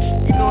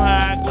 You know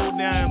how I go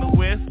down in the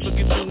west. Look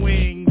at the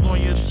wings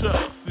on your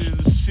Chucks and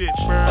shit,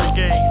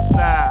 ByrdGang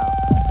style.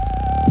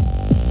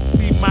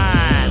 See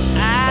mine,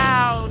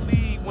 I'll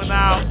leave when I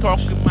was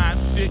talking my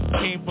shit.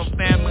 Came from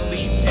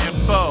family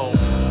tempo.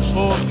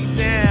 Hold me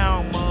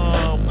down,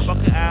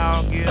 motherfucker. I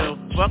don't give a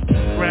fuck.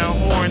 Ground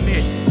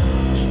hornet.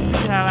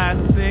 See how I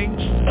sing?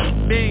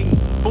 Bing,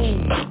 boom,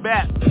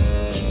 bap.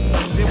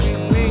 Then we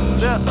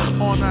winged up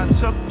on our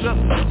chucked up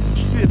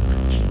shit.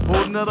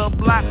 Hold another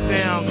block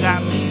down,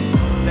 got me.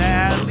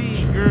 Dally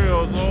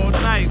girls all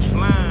night,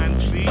 blind,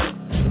 see?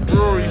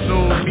 Rory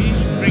told me,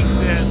 drink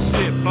that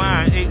shit,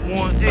 blind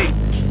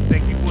 818.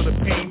 Thank you for the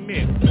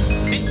payment.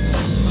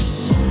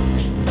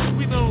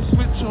 We don't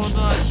switch on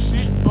our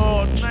shit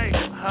all night,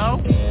 how?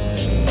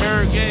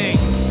 ByrdGang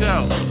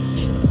show.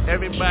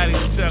 Everybody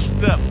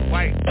chucked up,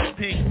 white,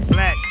 pink,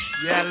 black,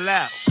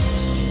 yellow.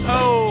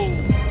 Oh,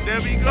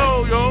 there we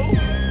go, yo.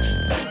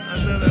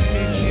 Another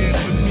picture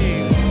for me.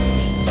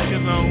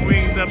 Cause I'm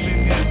winged up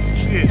in this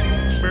shit.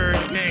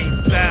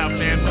 ByrdGang style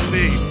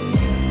family.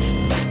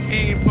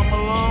 Came from a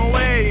long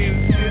way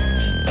and shit.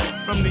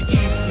 From the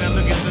east, now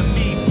look at the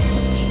meat.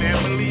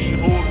 Family,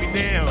 hold me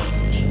down.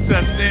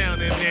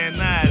 Touchdown in their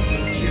knives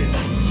and shit.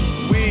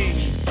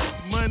 Wings,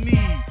 money,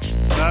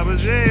 Baba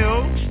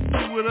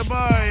J.O. with a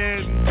bar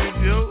and shit,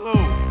 yo.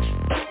 Oh,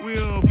 we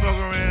don't fuck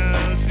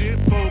around shit.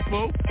 Po.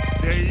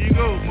 There you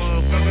go,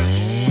 motherfucker.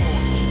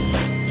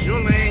 Your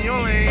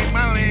lane,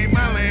 my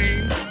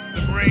lane.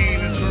 The brain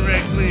is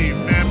correctly,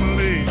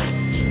 family.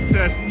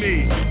 That's me.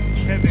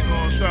 Heavy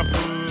on top of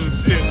the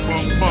shit.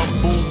 Bum,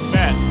 boom,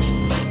 bat.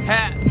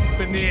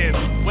 Happening,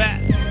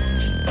 whack.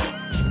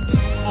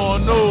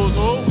 On those,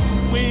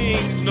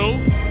 wings, no.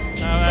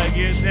 How I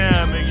get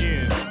down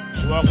again.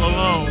 Walk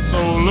along,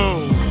 so low.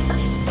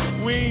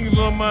 Wings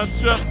on my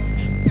truck.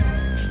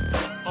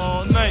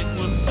 All night,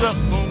 what's up?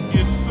 Gonna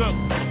get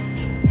sucked.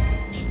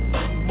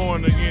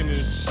 Born again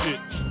and shit.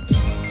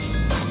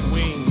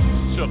 Wings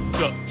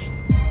chucked up.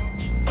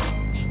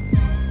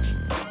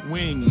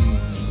 Wings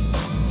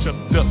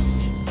chucked up.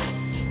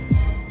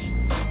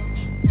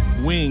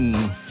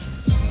 Wings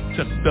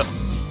chucked up.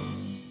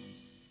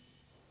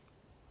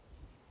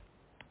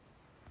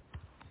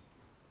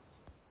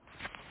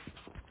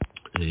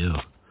 Hey, yo.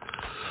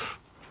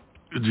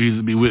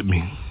 Jesus be with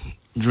me.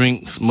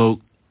 Drink, smoke,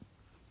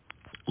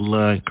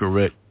 line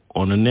correct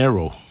on the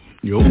narrow.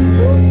 Yo. Is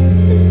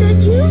that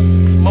you?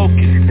 Smoke it.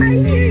 I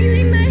hear you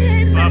in my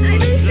head, but I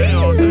don't see you.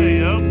 all day,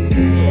 yo. Oh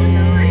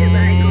no, have I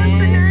got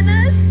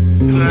bananas?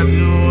 Can I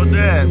do all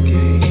that?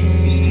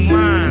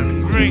 Line,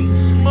 drink,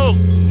 smoke.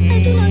 I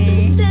don't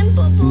understand,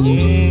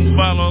 Papa.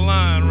 Follow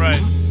line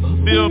right.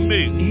 Feel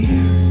me.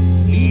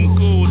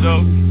 Cool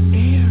though.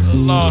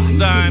 Lost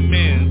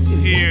diamonds.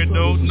 Here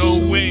though, no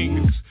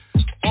wings.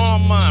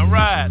 On my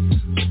ride.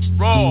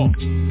 Raw.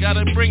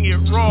 Gotta bring it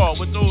raw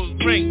with those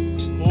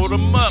drinks. Hold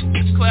 'em up,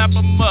 clap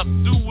 'em up,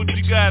 do what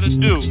you gotta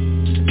do.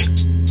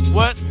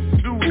 What?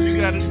 Do what you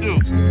gotta do.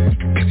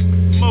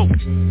 Smoke,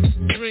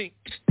 drink,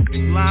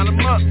 line 'em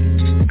up.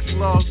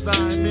 Lost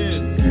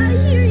diamonds. I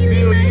hear you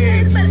in my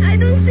head, but I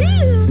don't see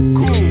you.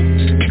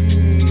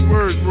 Cool.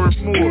 Words worth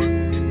more.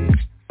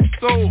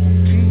 Soul.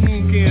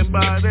 Can't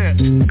buy that.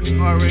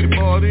 Already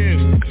bought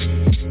in.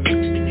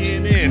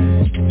 Begin in.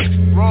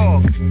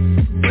 Raw.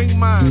 Bring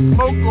mine.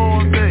 Smoke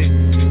all day.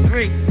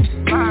 Drink.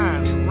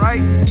 Line.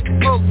 Right.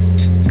 Smoke.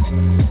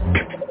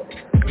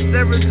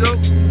 Never joke.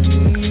 I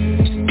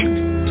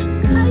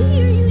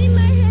hear you in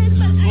my head,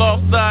 but I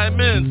Lost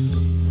diamonds.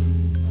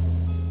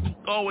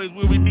 Always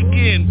where we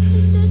begin.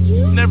 Is that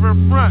you? Never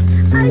front.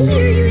 I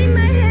hear you in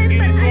my head, Keep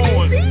but I don't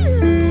going. see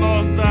you.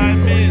 Lost Oh no,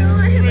 diamonds. have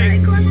I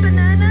Drink. got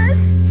bananas?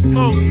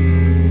 Smoke.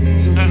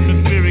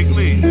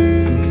 Atmospherically.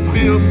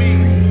 Feel me.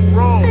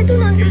 Raw. I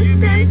don't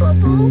understand,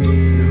 Papa.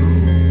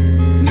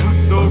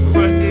 No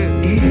question.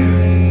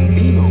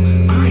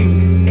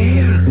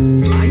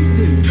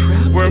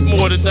 Worth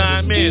more than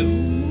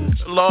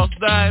diamonds. Lost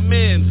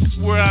diamonds.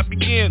 Where I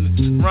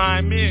begin.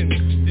 Rhyme in.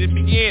 To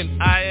begin.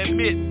 I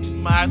admit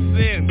my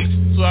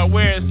sin. So I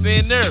wear a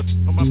thinner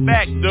on my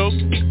back, though.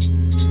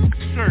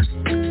 Shirt.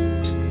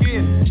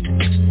 Skin.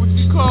 What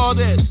you call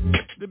that?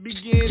 The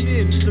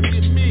beginning. Look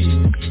at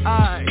me.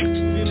 I.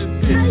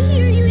 Innocent. I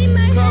hear you in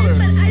my Color.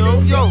 head, but I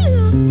don't see you.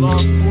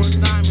 Lost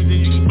 4 diamonds and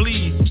you can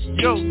bleed.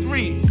 Yo,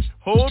 3.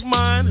 Hold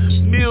mine.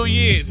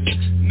 Millions.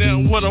 Now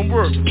what I'm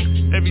worth.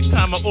 Every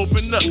time I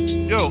open up.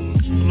 Yo.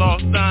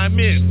 Lost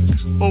diamonds.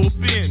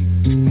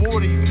 Open. More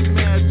than you can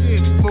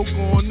imagine. Smoke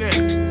on that.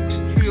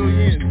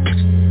 Trillions.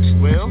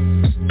 Well.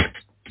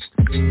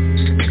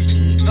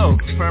 Oh,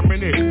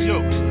 permanent. Yo.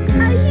 I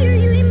hear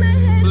you in my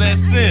head, but I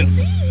don't Blessings.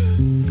 see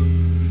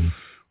you.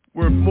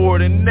 Worth more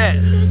than that.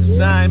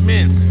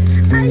 Diamonds.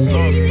 I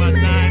hear you in my head, but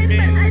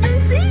I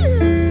don't see you.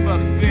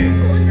 Fuck this.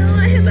 Oh no,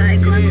 have I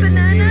got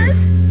bananas?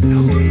 No,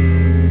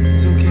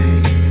 it's okay.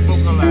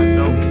 Smoke a lot,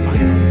 though.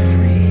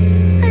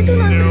 I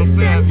don't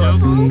understand,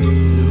 Papa.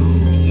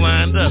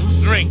 Lined up,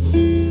 drink.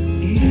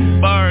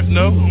 Bars,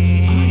 no.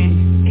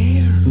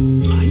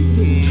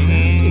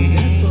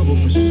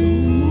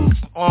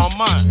 On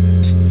mine.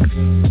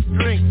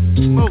 Drink,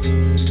 smoke.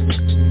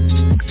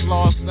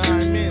 Lost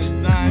diamonds.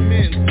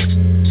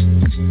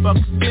 Fuck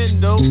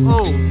Nintendo,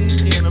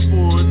 can't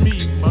afford me,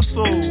 my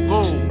soul,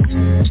 gold.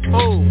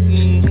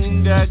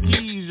 Got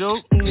keys, yo,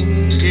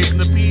 getting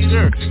the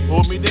Peter,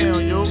 hold me down,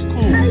 yo,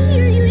 cool. I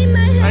hear you in my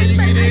How head, you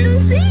but get I in?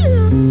 don't see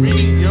you.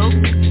 Read, yo,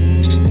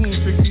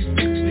 66,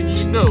 and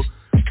you know,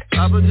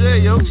 Papa J,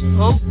 yo,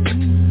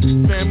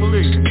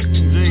 family,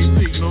 JC,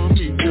 know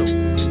me, yo.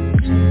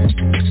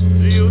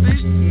 G.O.D.,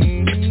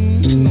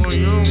 on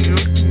young, yo,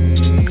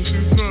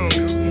 too strong,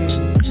 yo,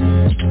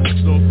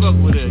 don't fuck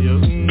with that, yo,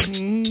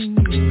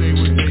 stay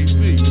with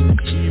JC,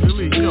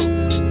 easily, yo,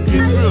 get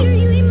I hear through.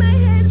 you in my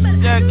head, but I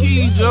Got don't see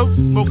keys, you. yo,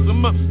 smoke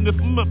them up, sniff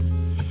them up,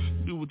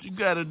 do what you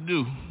gotta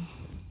do.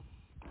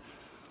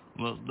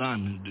 Lost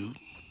diamonds, dude.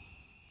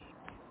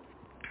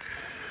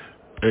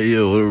 Hey,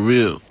 yo, we're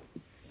real.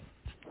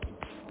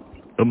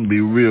 I'm gonna be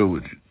real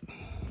with you.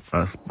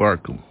 I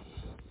spark 'em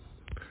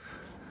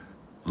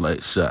like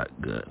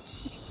shotgun.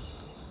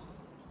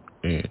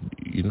 Andy,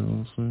 you know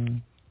what I'm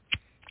saying?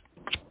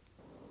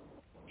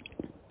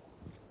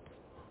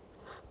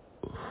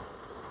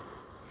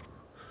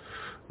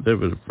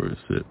 Never the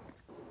first hit.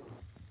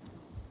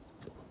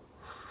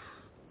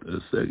 The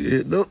second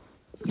hit, nope.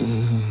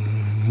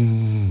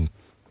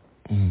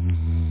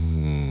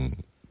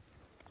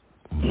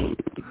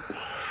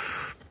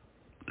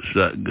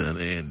 Shotgun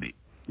Andy.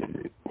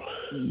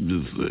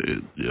 Just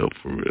saying, yo,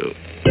 for real.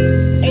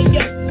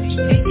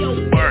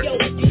 Spark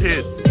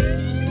hit.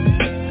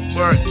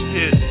 Spark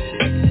hit.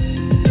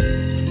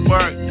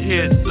 Spark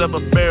hit.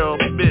 Double barrel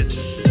bitch.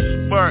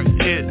 Spark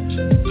hit.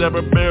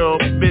 Double barrel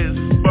bitch.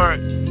 Spark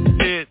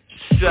hit.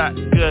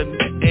 Shotgun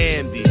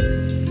Andy.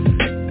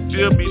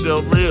 Still be the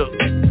real.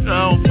 I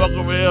don't fuck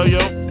around,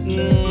 yo.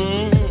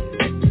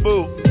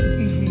 Boo.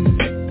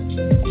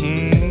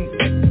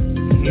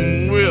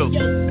 Real.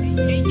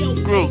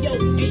 Group.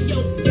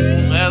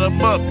 Add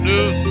them up,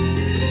 dude.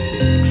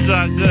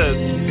 Shotgun.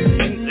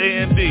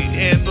 A&D.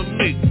 Handle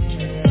me.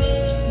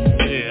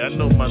 Yeah, I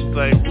know my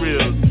thing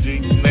real. G.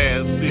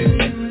 Nasty.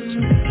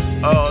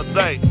 All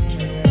night.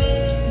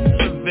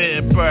 The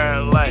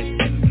vampire light.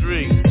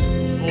 Drink.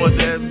 Or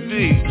that V.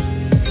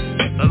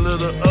 A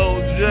little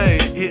OJ.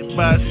 Hit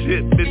my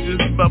shit, bitches.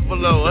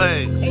 Buffalo.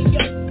 Hey.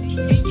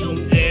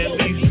 And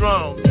be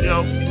strong,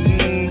 yo.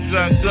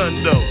 Shotgun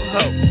though.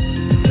 Ho.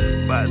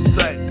 My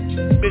type,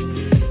 bitch,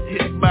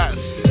 hit my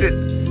shit.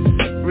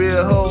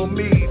 Real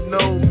homie,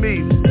 know me.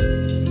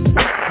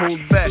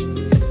 Hold back,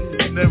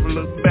 never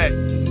look back.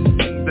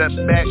 That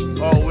back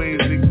always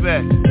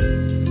exact.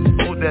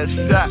 Hold that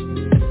shot,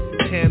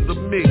 handle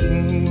me.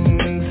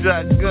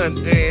 Shotgun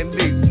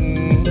Andy.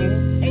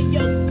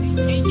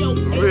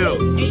 Real.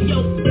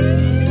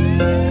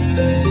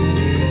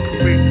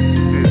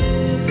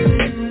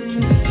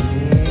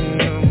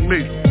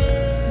 Me.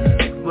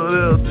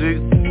 Little G.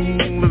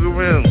 Look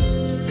around.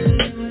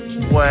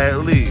 White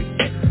leaf,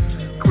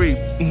 creep,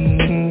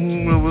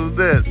 what was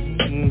that?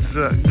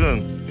 Shotgun,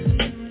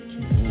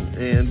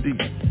 Andy,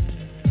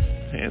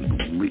 handle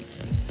me.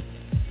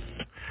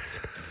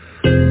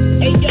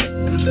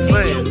 Just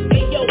saying,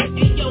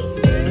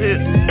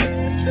 hit,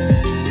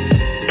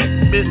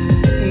 bitch,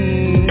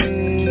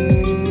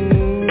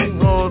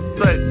 all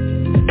tight,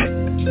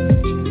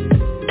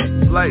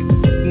 light,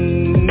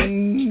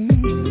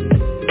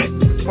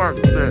 spark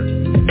that,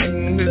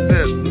 hit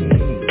that,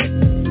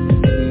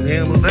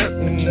 handle that.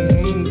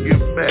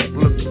 Give back,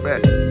 look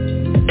back.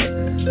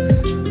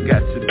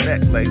 Got your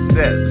back like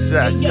that.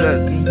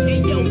 Shotgun,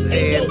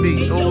 Andy,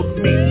 old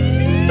me.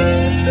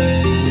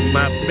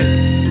 My bitch.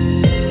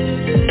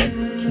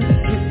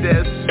 Hit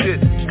that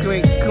shit,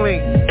 clink,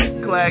 clink.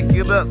 Clack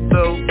it up,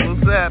 though.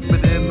 What's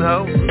happening, ho?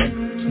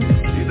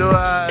 You know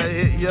how I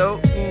hit, yo?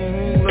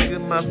 Look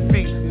at my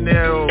feet,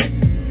 narrow,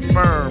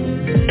 firm.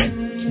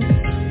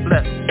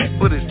 Flat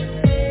footed,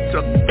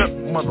 chucked up,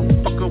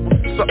 motherfucker.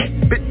 What's up,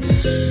 bitch?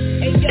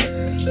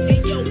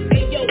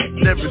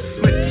 Never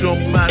switch on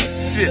my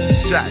shit.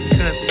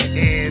 Shotgun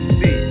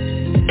Andy.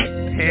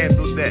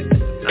 Handle that.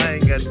 I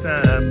ain't got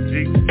time, G.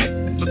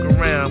 Look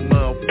around,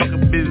 motherfucker,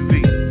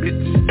 busy,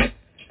 bitch.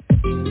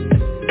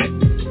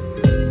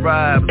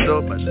 Ride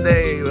though my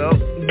day, oh.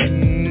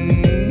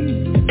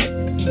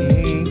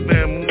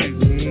 Family.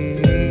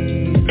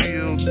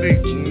 DOD,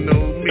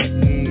 know me.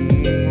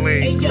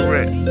 Ain't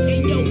correct.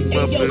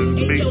 Public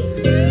beat.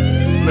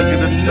 Look at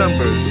the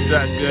numbers.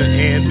 Shotgun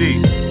Andy.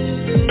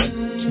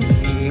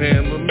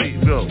 Handle me,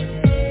 go.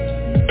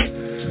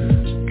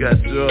 Got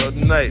you all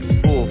night,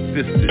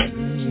 4-fisted,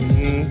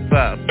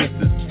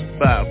 5-fisted,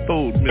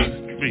 5-fold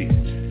ministry.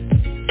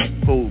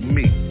 Hold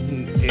me,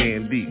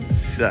 Andy,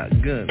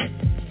 shotgun.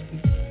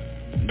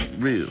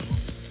 Real.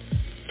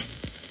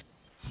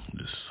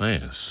 Just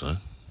saying, son.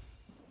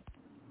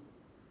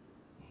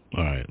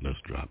 Alright,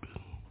 let's drop it.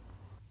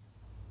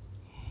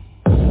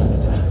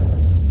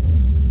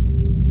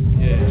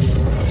 Yeah.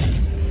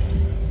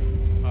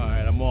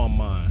 Alright, I'm on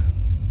mine.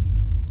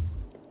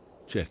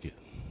 Check it.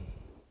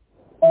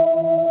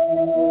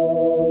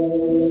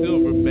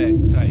 Silverback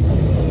type.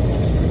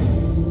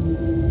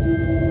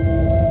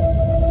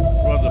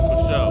 Brother for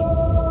show.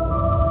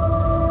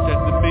 Check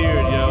the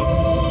beard, yo.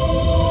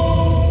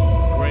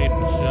 Gray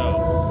for show.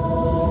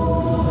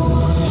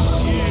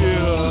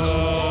 Yeah.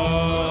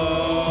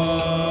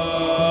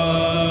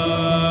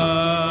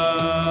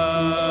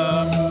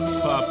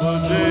 Papa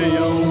J,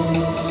 yo.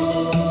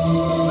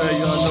 Let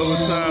y'all know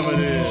what time it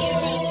is.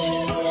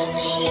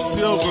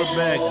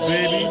 Silverback,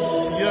 baby.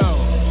 Yo,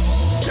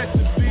 check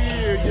the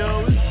beard, yo,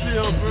 it's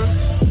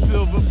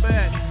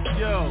silverback,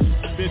 yo,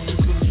 bitches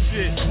some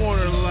shit,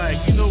 corner like,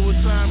 you know what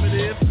time it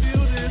is,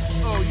 feel this,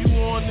 oh, you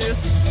on this,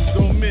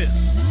 don't miss,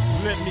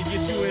 let me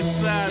get you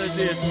inside of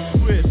this,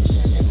 twist,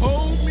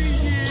 hold me,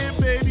 yeah,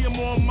 baby, I'm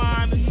on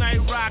mine tonight,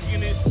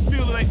 rocking it,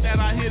 feel like that,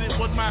 I hit it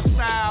with my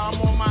style,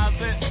 I'm on my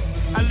set,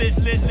 I lit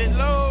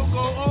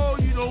logo, oh,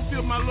 you don't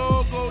feel my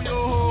logo,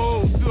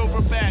 yo,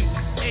 silverback,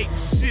 ain't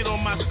shit on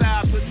my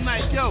style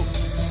tonight, yo,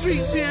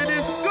 street here,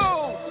 this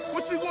go.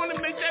 What you wanna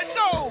make that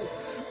dough?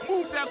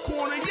 Move that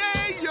corner,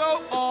 yeah, yo.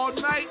 yo, all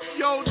night,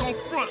 yo, don't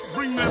front,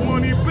 bring that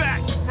money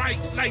back, right,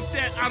 like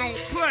that, I don't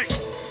play.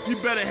 You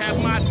better have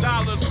my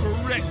dollars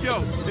correct, yo,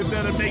 it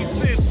better make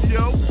sense,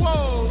 yo.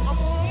 Whoa, I'm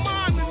on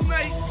mine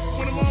tonight,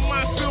 when I'm on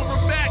my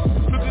silverback,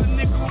 look at the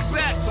nickel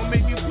back, don't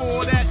make me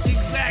pull that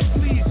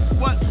exactly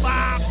what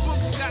 5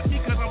 books got me,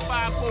 cause I'm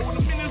 5-4 in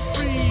the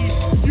ministry.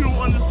 You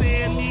don't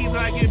understand these,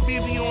 I get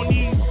busy on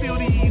these,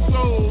 feel these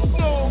souls.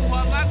 No,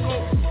 while I go,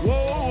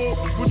 whoa,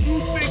 what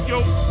you think,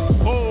 yo?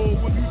 Oh,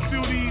 when you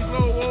feel these, I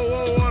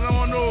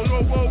don't know,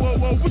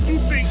 whoa, what you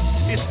think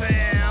it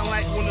sound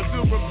like when the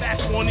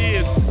silverback one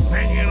is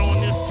banging on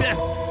this chest,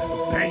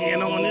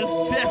 banging on this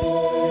chest.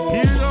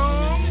 Here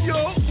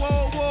yo,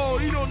 whoa,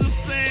 you know the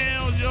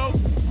sound, yo.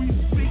 We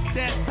speak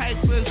that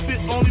type of shit,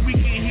 only we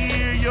can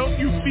hear, yo.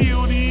 You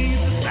feel these,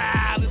 the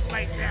style is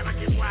like that, I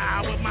get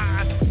wild with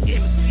my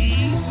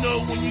MCs,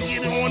 know when you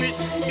get on it,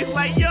 it's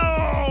like, yo,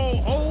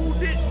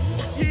 hold it,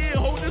 yeah,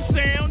 hold the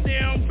sound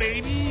down,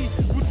 baby.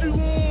 What you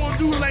gonna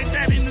do like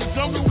that in the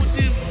jungle with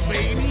this,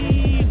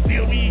 baby?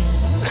 Feel me,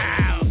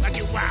 style, I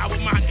get wild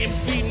with my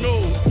MC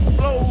nose,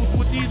 flows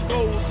with these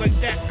goals, like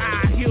that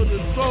I heal the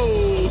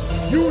soul.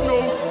 You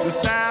know the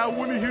style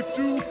when it hit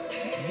you,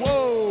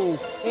 whoa,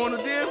 on the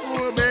dance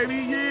floor, baby,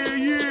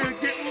 yeah,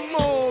 getting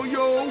more,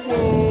 yo,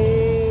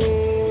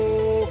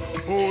 whoa,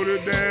 hold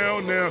it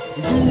down now,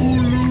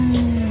 Zulu,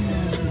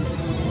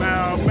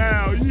 Mau,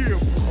 yeah,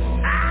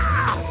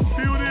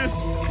 feel this,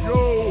 yo,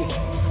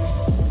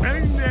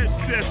 bang that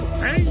chest,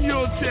 bang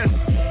your chest,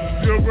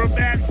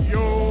 silverback,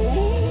 yo,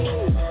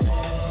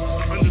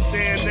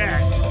 understand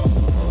that,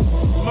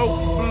 smoke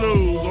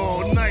blues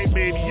all night,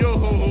 baby, yo,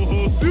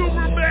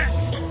 silverback,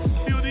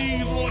 feel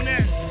these on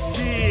that,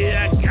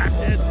 yeah, I got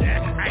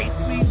that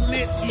icy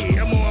lit,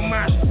 yeah, I'm on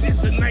my shit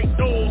tonight,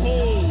 ho,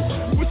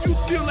 what you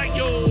feel like,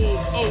 yo,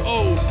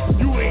 oh,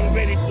 you ain't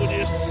ready for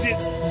this shit,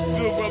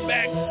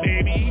 silverback,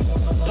 baby,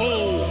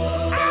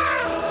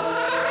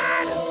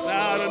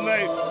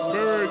 tonight,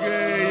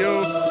 ByrdGang, yo,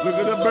 look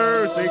at the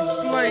birds, they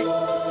flight,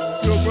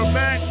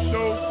 silverback,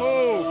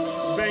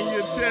 bang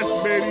your chest,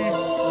 baby,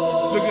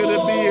 look at the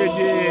beard,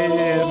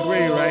 yeah, it's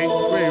gray, right,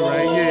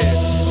 yeah,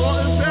 salt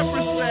and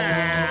pepper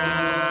style,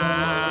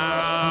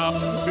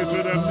 this is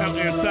the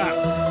mountain top,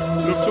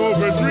 looked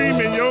over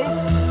dreaming, yo,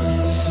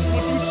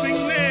 what you sing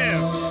now,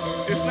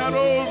 it's not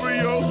over,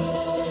 yo,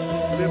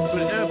 live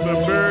forever,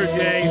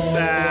 ByrdGang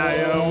style,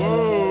 yo, whoa.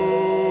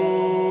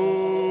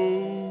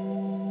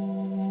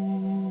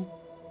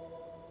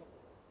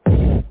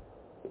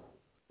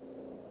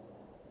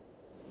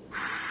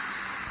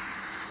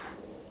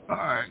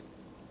 Alright,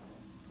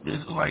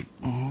 it's like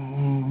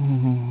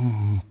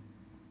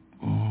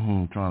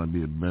trying to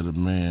be a better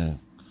man,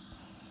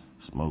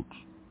 smokes,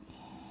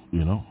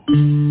 you know.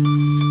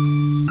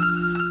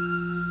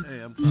 Hey,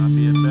 I'm trying to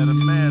be a better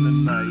man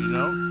tonight, you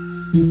know.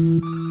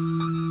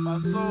 My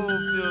soul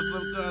feels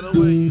some kind of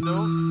way, you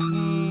know.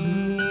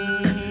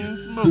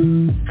 Smoke,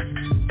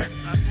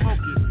 I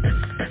smoke it.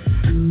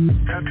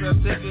 After I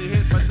take a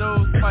hit, my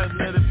nose pipe,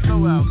 let it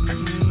flow out.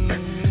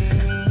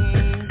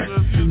 So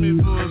excuse me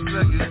for a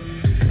second,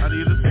 I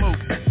need a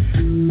smoke.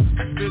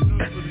 Bit through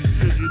for the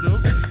shit, you know.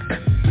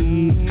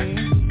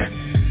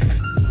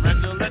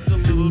 Recollect a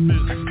little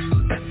bit.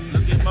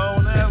 Look at my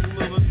own ass a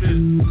little bit.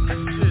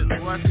 Shit,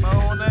 watch my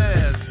own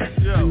ass.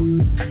 Yo,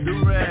 do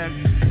rag.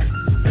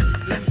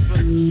 Do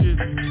some shit.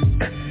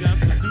 Got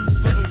to do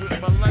something with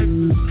my life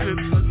and shit.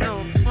 But yo,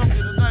 I'm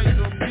smoking tonight, you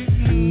know.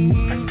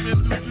 Been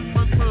through too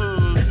much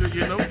bullshit,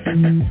 you know.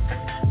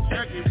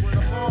 Check it, when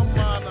I'm on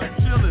mine, I'm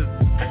chillin'.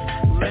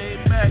 Laid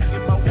back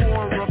in my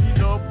war room, you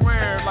know,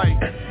 prayer like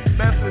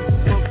message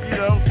book, you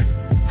know.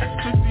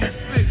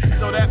 56,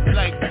 so that's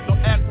like, so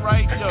act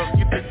right, yo,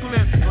 get the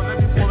clip, so let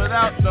me pull it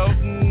out, though.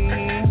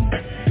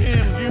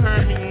 Him, you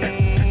heard me,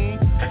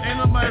 ain't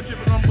nobody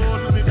tripping on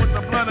bullshit, me put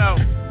the blunt out.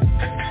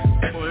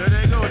 Boy, there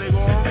they go, they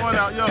gonna run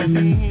out, yo,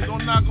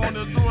 don't knock on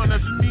the door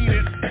unless you mean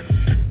it.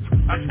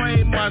 I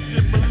claim my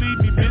shit, believe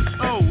me, bitch,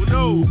 oh,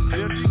 no,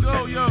 there she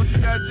go, yo, she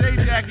got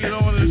J-jacket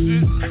on and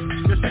shit,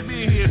 yeah, she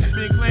been here, she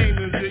been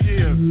claiming shit,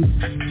 yeah,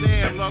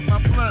 damn, lost my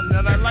blunt,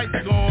 now that light's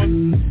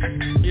gone,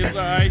 it's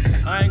alright,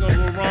 I ain't gonna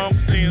go wrong,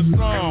 staying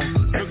strong,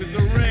 look at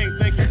the ring,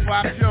 thank you,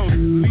 Pop, yo,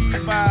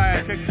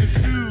 Levi, check the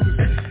shoes,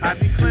 I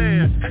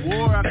declare,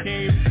 war I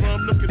came from,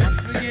 look at my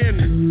skin,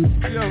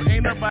 yo,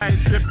 ain't nobody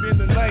tripping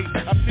tonight,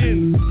 I've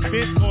been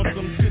bent on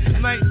some shit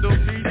tonight, though,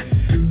 B,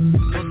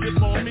 don't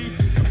dip on me,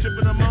 I'm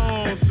tripping on my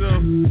own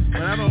self,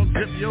 but I don't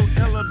dip, yo,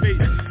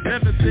 elevate,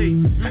 levitate,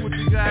 do what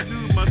you gotta do,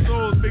 my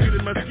soul's bigger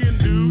than my skin,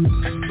 dude,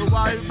 so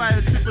while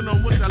everybody's tripping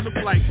on what I look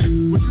like,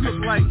 what you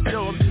look like,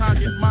 yo, I'm trying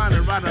to get mine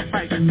and ride a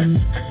bike,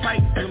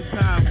 fight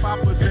sometime,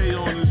 Papa J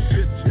on this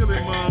shit,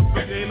 chillin',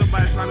 motherfucker, ain't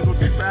nobody trying to go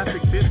through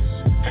traffic, bitch,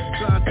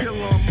 trying to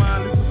kill on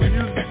mine, listen to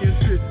music and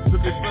shit,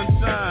 look at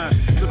sunshine,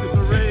 look at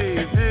the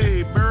rays,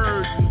 hey,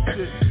 birds and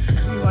shit,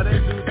 see how they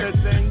do that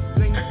thing,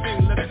 sing,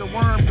 let the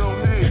worm go,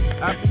 hey,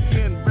 I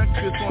begin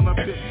breakfast on a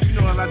bitch, you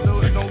know, and I know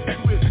it don't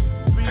quit,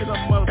 3 of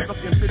them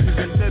motherfucking bitches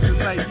and dead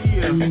tonight,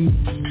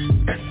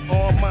 yeah,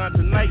 all mine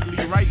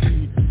tonightly,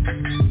 rightly,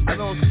 I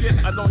don't skip,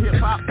 I don't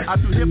hip-hop, I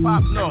do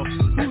hip-hop, no.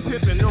 Who's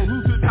hippin', yo,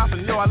 who's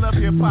hip-hoppin', yo, I love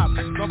hip-hop.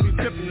 Don't be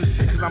tippin' this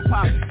shit, cause I'm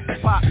pop,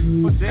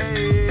 but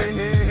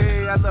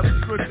hey, I love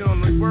switching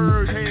on the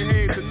word,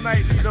 hey,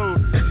 tonight, you know,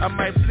 I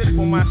might flip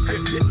on my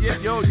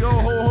shit, yo,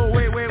 ho,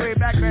 wait,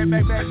 back. If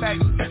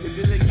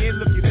it again,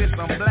 look at this,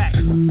 I'm black,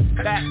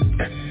 back,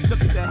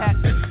 look at the hat,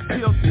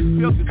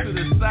 filter to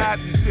the side,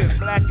 and shit,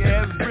 black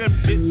ass brim,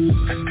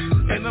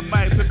 bitch. Ain't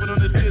nobody tripping on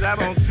this shit, I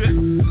don't trip.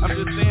 I'm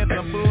just saying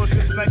some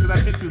bullshit tonight cause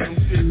I've been through some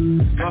shit.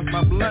 Lost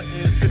my blunt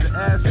and shit, the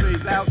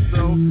ashtrays out,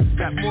 so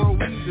got more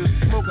weed to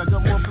smoke, I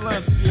got more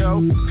blunts,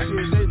 yo.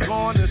 Shit, they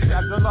gone and shit,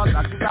 I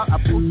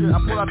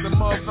pull out the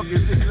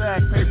motherfucking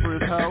zigzag paper,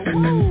 ho.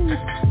 Woo!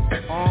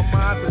 On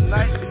my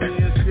tonight,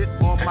 and shit,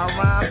 on my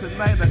rhyme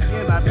tonight,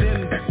 again, I've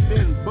been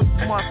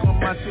bookmarked on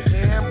my shit,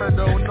 Amber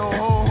don't know,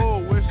 ho,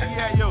 where she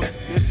at, yo?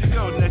 Here she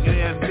go, naked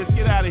ass bitch,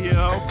 get out of here,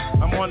 ho.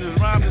 I'm on this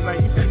rhyme, it's like,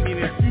 you see me in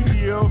the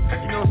studio,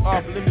 you know it's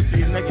off limits to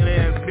your naked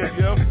ass bitch,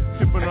 yo.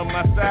 Tripping on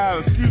my style,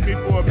 excuse me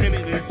for a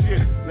minute and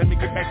shit. Let me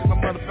get back to my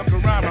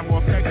motherfucking rhyme, I'm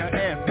gonna crack her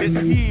ass, bitch.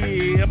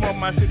 Yeah, I'm on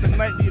my shit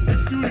tonight in the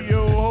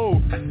studio,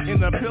 ho. In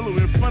the pillow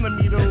in front of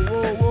me, though,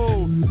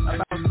 whoa.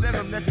 About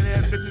 7 naked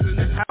ass bitches in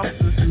this house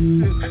and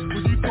shit.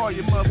 What you call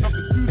your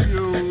motherfucking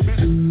studio,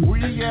 bitch? Where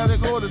you gotta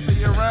go to say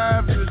your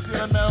rhymes and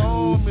shit? I'm at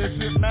home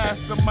and shit,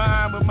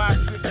 mastermind with my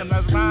shit and I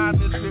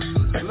rhyme and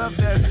shit. Love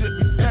that shit,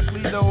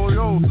 respectfully, though,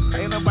 yo.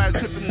 Ain't nobody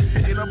tripping and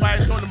shit, ain't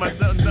nobody talking about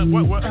nothing.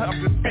 What?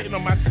 I'm just spitting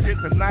on my shit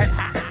tonight.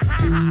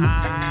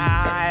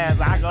 As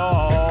I go.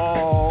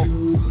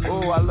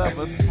 Oh, I love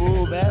a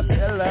smooth ass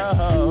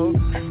hello.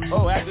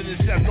 Oh, after this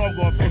shit, I know I'm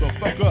gonna throw the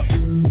fuck up.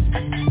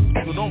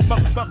 So don't fuck,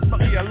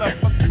 yeah, I love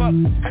fuck.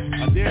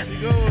 There she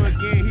go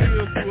again,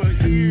 heels to her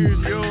ears,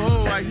 yo.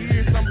 I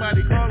hear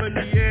somebody calling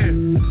me,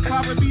 yeah.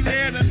 Papa be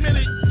there in a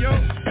minute, yo.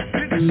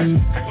 Bitch,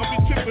 don't be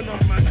tripping on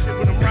my shit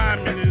when I'm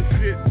rhyming and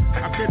shit.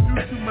 I've been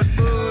through too much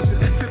buzz and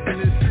tripping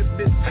and shit,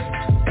 bitch.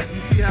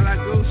 You see how I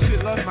go? Shit,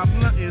 lost my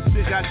blunt and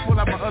shit. Got to pull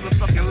out my other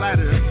fucking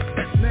lighter.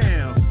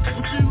 Now,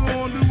 what you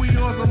gonna do when you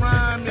on some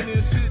rhyming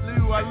and shit, dude?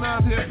 I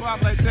love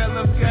hip-hop like that,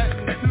 love cat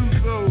and too,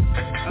 so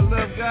I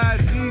love God,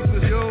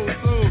 Jesus, yo,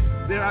 so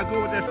there I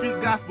go with that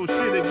street gospel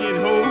shit again,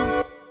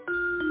 ho.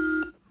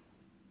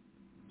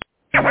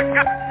 Just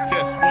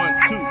 1,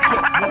 2,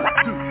 check 1,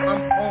 2.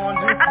 I'm on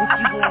this, what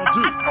you gonna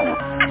do?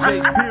 J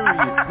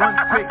period, one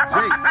take J.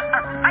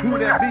 Who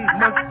that be,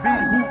 must be,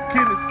 who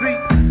can it see?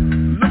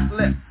 Look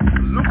left,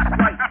 look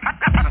right.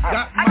 I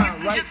got mine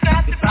right, the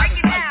side is right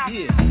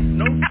here.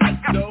 No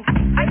fight though,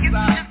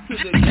 side to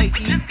the J-E.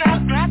 Just go,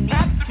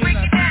 break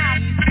it down.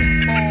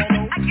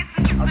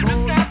 I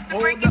roll up,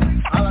 hold up,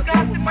 all I do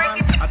with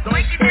mine. I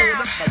don't hold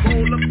up, I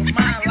roll up for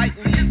mine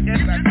lightly.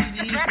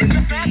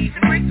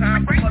 S-I-D-E, one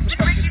time for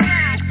motherfucking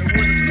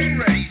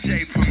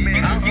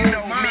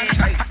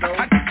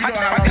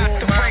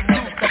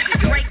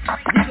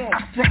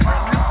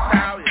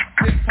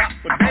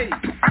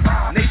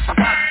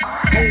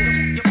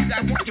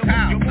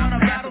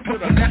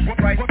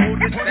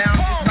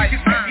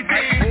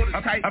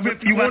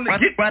you wanna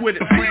get with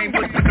it, playing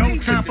with it, no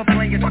time for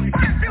playing it.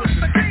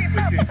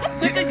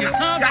 Nigga, your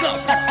time's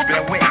up.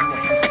 Better wait.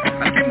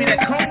 Now give me that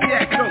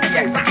cognac, yo.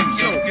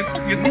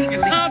 You need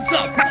your time's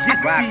up. Get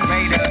right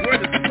later. Where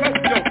the smoke,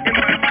 yo? In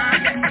my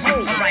mind,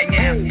 hold right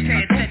now. Pay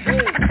attention.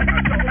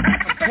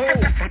 I'm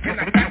cold. And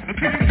I got the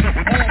things all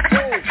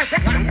cold.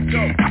 Let's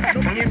go.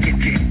 No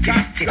empty.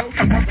 Got to go.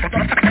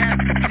 Motherfucking ass.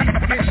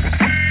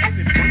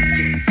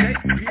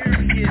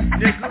 Period,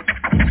 nigga.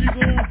 What you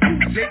gonna do,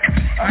 Jake?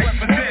 I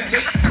represent.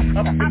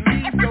 Up the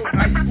lead, yo,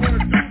 how you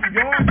wanna do?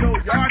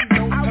 Y'all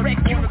know, I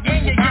wreck you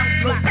in my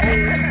flow. I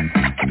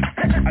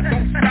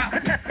don't stop, I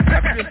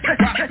just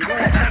drop. You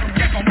don't have to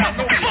check on my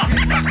logo. Cause I'm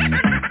mean, I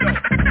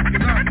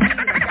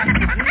got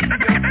the green,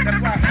 yo.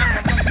 That's why I'm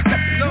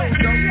motherfucking low,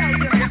 yo.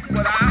 That's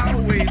what I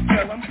always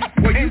tell them.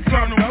 Where you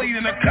from, the lead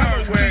in the car,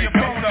 where your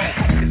photo.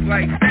 It's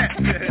like that,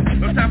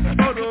 yeah. No time for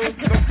photos,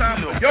 no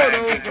time for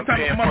yodos, no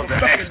time for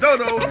motherfucking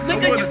dodos. No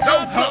more the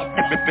dope hop.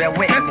 Let's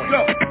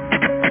go.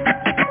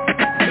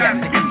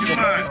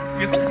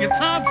 Your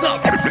time's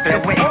up.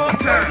 It's all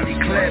time.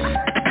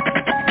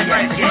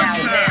 Right now.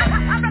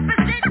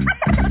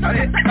 I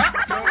hit stop,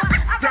 yo.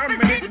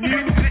 Terminate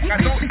music. I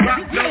don't drop,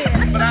 yo.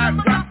 But I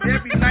drop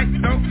every night,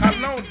 yo. How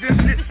long this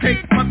shit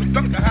take,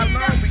 motherfucker? How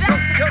long we go,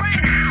 yo?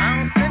 I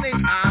don't spend 8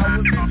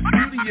 hours in the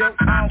studio.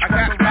 I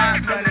got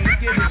 5 money to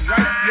get it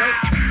right, yo.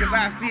 Cause I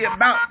see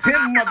about 10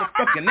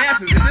 motherfucking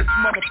asses in this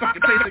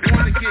motherfucking place that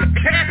wanna get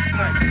cash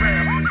tonight.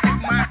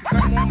 Cause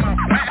I'm on my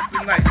blast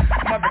tonight.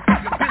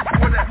 Motherfucking bitch,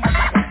 where that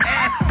motherfucking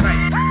ass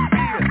tonight.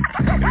 Yeah.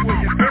 Where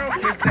your girl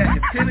is at,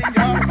 you're telling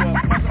y'all, well,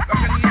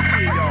 motherfucking need to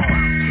hear y'all.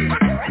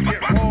 Get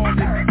raw in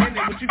the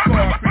beginning, what you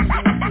call pretty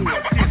new to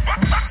it.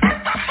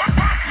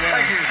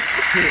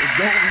 Shit,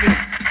 don't miss.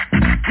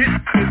 Get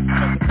this,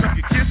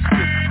 motherfucking kiss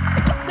this.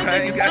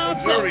 I ain't got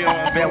no jury on,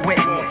 but wait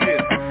on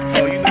this.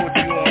 Oh, you know what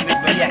you on this,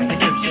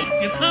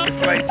 it's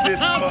like this,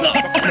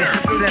 motherfucker.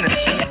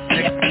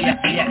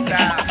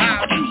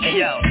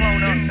 Yo,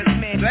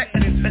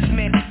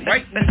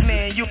 let's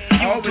man, you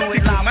do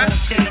it live on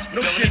stage.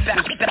 No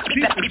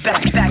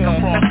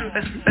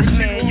Let's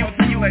man, you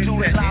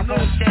do it live on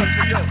stage.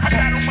 I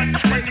got on my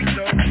days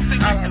though.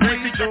 I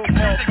already do,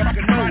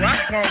 motherfucker know where I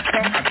come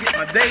from. I get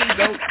my days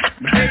though.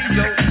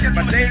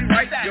 My day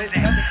right, yo.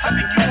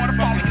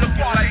 Motherfucker looking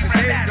like the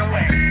day though.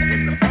 In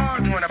the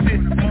bars when I fit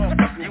the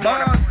motherfucker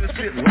bars, this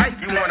shit right.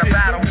 You wanna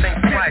battle, think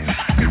twice.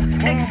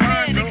 More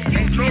Hondo,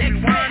 ain't Trophy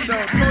Wando.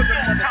 Told them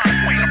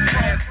motherfuckers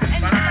ass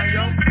behind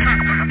yo.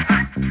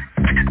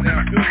 Now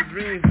I'm doing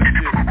dreams and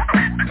shit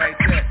like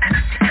that.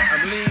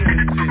 I'm lean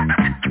and shit.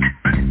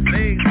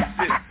 Legs and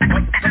shit.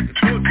 Motherfucker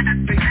told you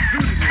they do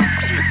this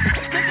shit.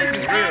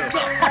 It's real.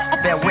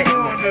 They're waiting.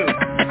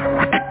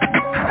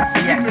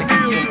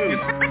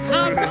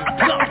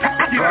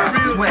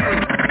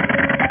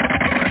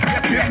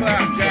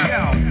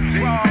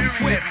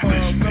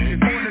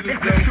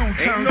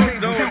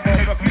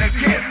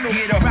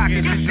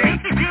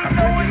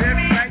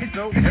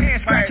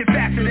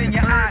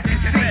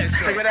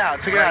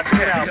 Check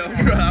it out.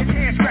 You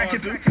can't scratch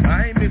it.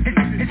 I ain't missing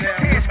this now.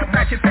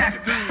 Scratch it back.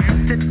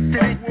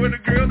 Where the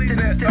girl is at?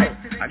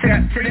 I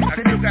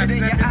still got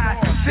that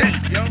shit,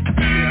 yo. I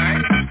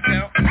ain't missing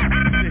out.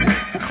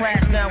 The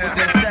class now was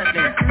in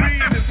session. Free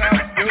in this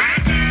house, yo.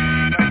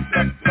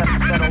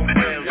 That old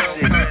real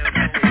shit.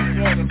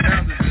 All the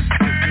sounds of this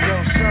shit. Yo,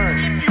 sir.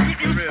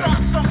 You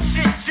start some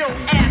shit, yo.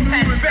 Ass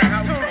had back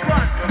to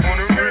run. On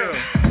the real.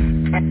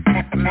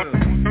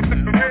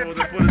 All those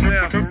that put it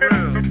down for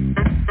real.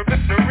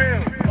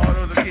 All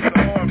those that keep the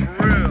arm for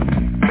real.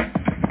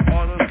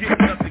 All those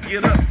getting up to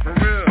get up for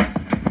real.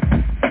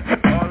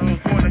 All those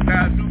doing the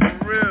guys do for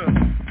real.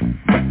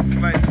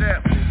 Like that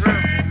for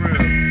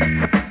real.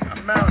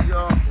 I'm out,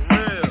 y'all, for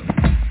real.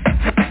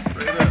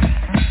 Straight up.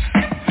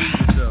 See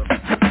yourself.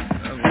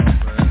 That's what I'm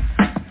saying.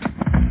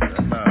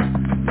 I'm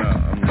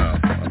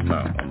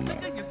out.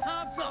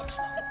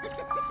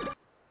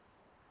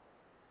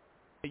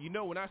 Hey, you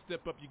know when I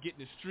step up, you get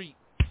in the street.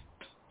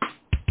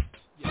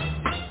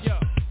 Yeah.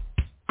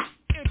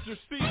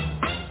 Intercede.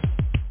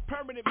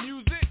 Permanent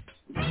music.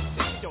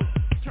 Yo,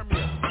 turn me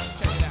up.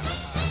 Check it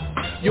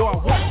out. Yo, I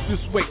walk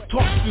this way,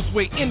 talk this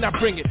way, and I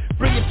bring it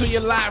to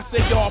your lives,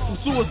 save y'all from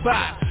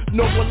suicide.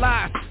 No more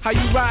lies, how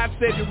you ride,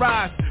 save your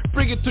rise.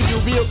 Bring it to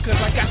your real, cause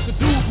I got to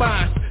do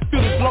mine.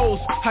 Feel the flows,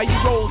 how you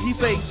roll, he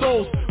saves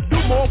souls.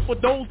 Do more for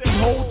those who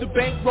hold the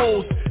bank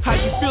rolls. How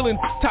you feeling?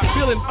 Top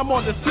feeling, I'm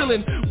on the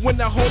ceiling. When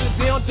I hold it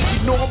down, did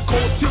you know I'm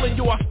cold chilling?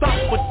 Yo, I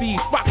stop with these,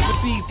 rock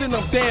with these, then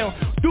I'm down.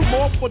 Do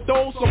more for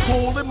those who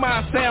pull in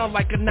my sound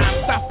like a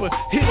non-stopper.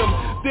 Hit him,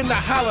 then I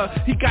holler.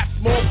 He got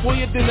more for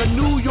you than a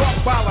New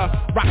York baller.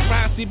 Rock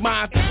rhymes, see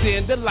minds, and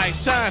then the light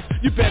shines.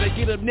 You better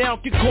get up now,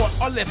 get caught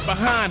or left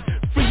behind.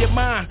 Free your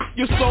mind,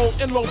 your soul,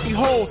 and lo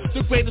behold,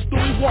 the greatest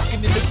story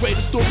walking in the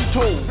greatest story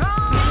told.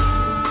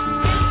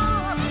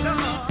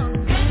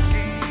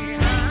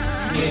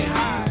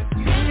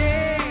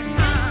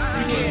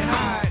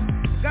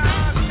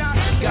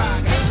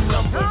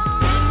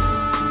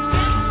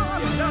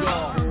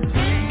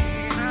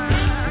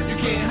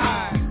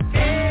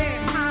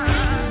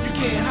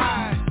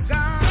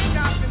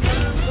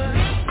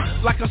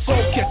 Like a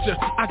soul catcher,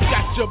 I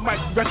got your mic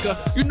wrecker.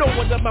 You know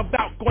what I'm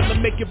about, gonna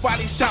make your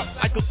body shout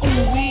like a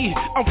ooh-wee.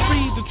 I'm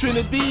free to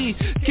Trinity,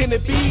 can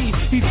it be?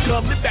 He's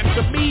coming back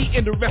to me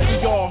and the rest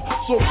of y'all.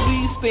 So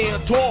please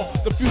stand tall,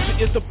 the future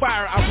is the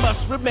fire, I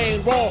must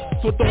remain raw.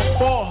 So don't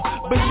fall,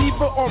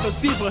 believer or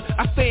receiver,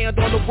 I stand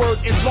on the word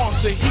and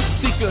launch a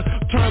heat seeker.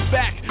 Turn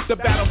back, the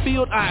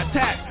battlefield I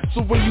attack.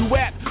 So where you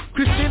at?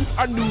 Christian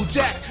or New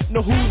Jack?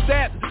 Know who's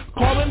that?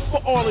 Calling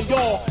for all of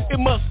y'all. It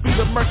must be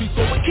the mercy,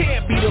 so it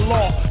can't be the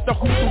law. Now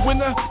who's the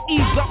winner?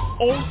 Ease up,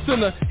 old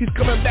sinner. He's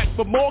coming back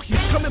for more, he's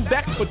coming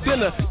back for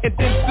dinner. And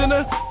then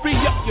sinner, free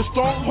up your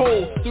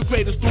stronghold. The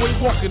greatest story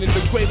walking and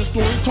the greatest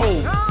story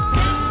told. You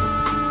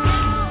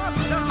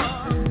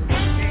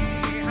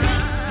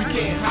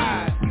can't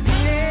hide. You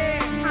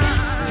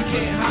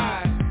can't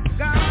hide.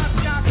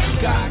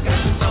 God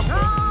got the number.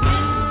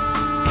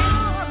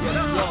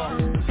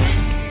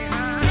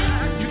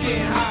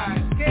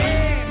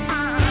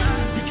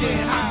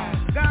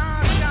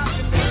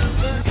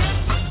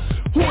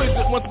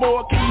 Once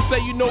more, can you say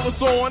you know what's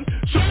on?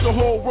 Shook the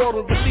whole world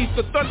and released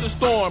a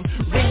thunderstorm.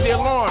 Ring the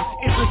alarm,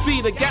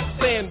 intercede a gap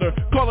stander.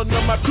 Calling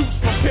on my troops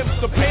from pimps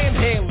to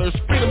panhandlers.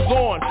 Freedom's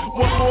on,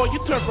 once more you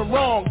turn from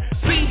wrong.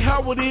 See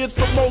how it is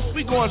for most,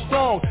 we going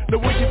strong. Now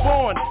where you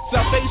born?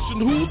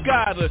 Salvation, who's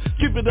got her?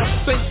 Give it up,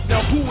 saints,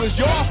 now who is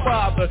your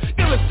father?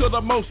 Illest to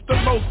the most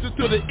is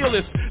to the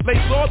illest.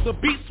 Lace all the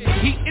beats with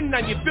heat and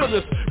now you feel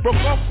this.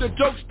 Broke off the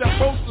jokes that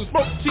boast and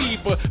smoke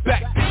cheaper.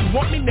 Back, you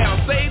want me now,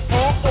 save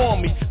all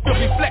on me. Feel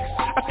me flex,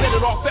 I set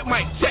it off at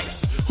my checks.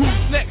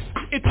 Who's next?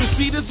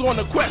 Interceders on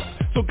the quest.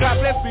 So God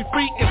bless me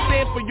free and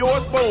stand for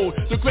yours bold.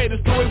 The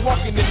greatest story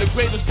walking and the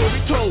greatest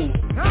story told.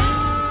 You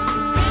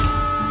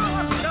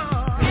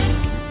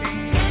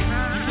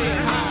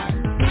can't hide.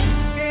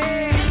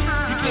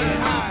 You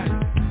can't hide.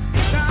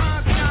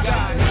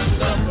 God has a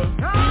number.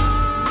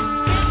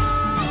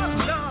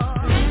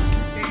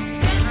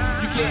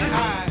 You can't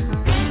hide.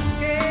 You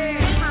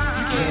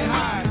can't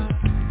hide.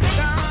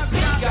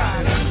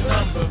 God has a number.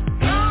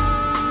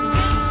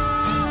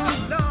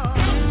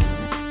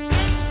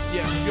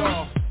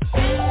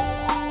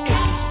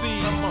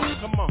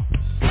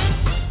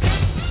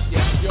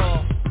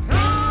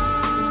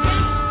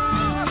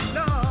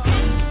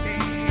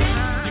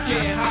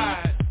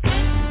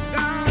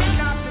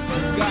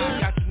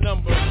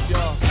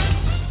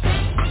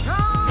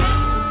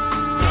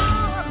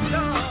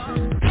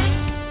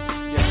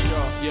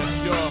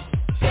 y'all.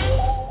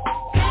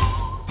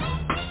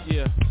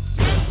 Yeah.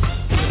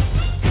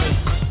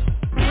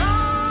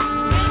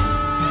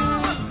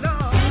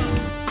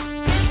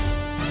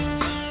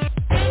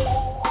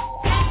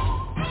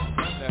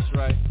 That's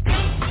right.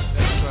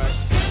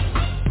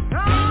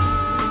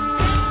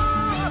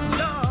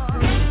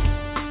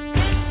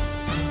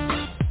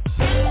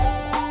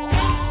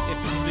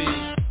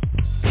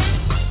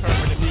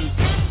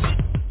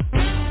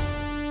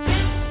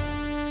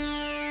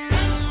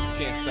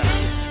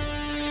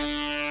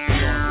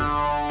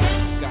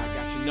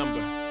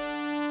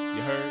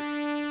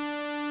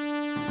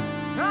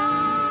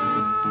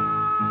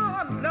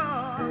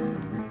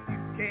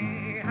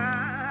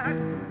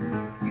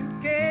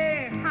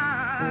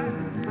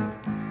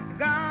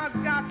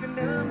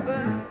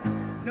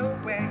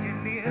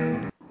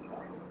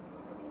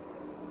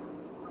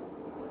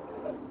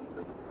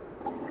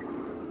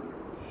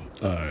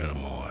 Alright,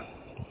 I'm on.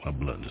 My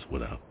blood just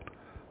went out.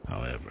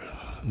 However,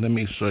 let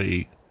me tell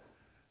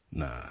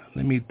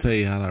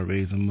you how I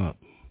raise them up.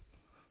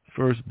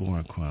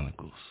 Firstborn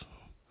Chronicles.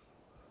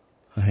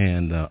 I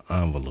hand out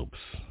envelopes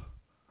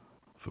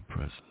for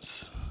presents.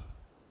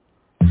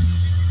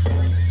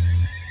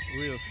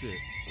 Real shit.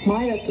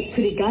 My, that's a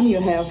pretty gun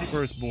you have.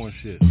 Firstborn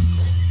shit.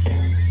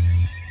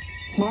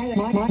 My,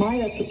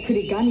 that's a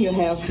pretty gun you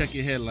have. Check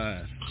your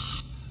headlines.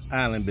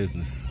 Island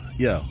business.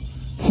 Yo.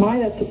 My,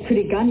 that's a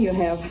pretty gun you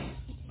have.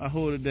 I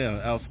hold it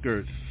down,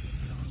 outskirts.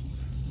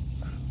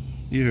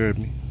 You heard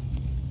me.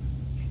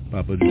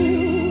 Papa Joe.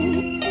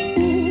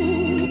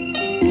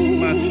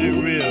 My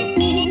shit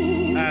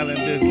real. Island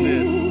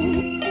business.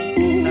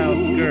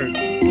 Outskirts.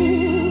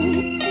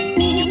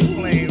 Get the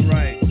plane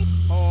right.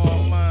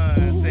 All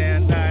mine.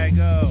 San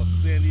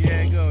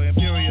Diego,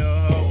 Imperial,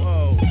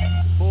 ho.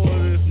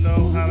 Borders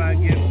know how I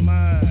get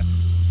mine.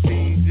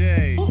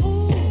 DJ.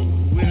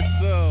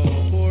 Whistle.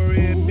 Pour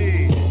in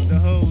me. The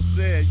hoe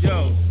said,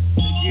 yo.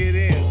 Get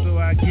in, so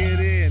I get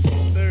in.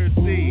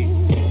 Thirsty,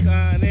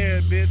 Con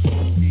Air, bitch.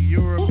 The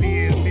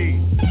European me.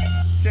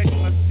 Check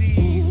my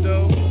seeds,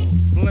 though.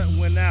 Blunt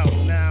went out,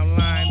 now I'm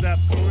lined up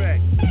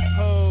correct.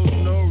 Hoes,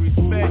 no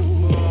respect,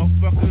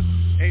 motherfuckers.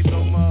 Ain't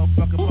no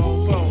motherfucker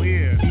po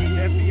here.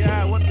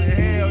 FBI, what the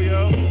hell,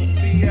 yo?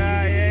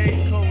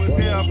 CIA, cold as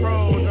hell,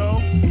 pro, though.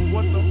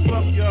 What the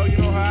fuck, yo? You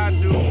know how I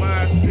do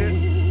my shit.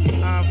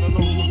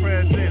 Envelope for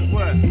president,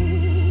 what?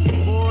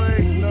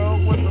 Boys know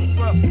what the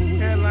fuck.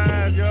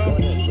 Headlines, yo.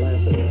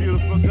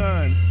 Beautiful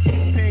gun.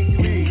 Pink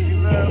me, she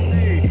loves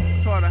me.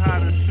 Taught her how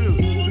to shoot.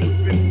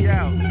 250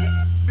 out.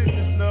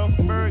 Bitches know.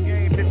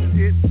 ByrdGang bitches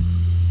hit.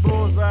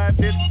 Bullseye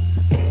bitch.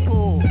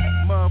 Pull.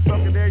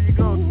 Motherfucker, there you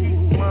go. Skeet,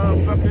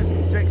 motherfucker.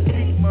 Check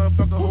skeet,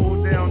 motherfucker.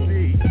 Hold down D.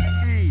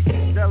 E.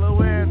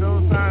 Delaware,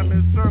 those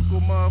Simon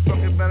Circle,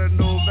 motherfucker. Better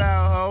know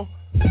Val, ho.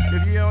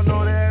 If you don't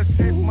know that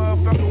shit,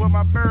 motherfucker, with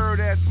my bird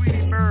at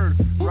Sweetie Bird.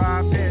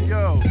 Rob in,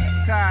 yo.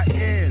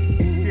 Cotton.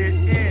 Get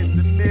in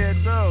the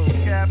middle.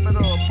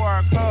 Capital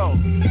Park, ho.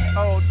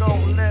 Oh,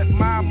 don't let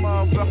my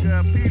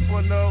motherfucking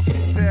people know.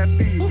 That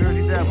be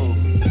Dirty Devil.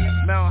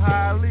 Mount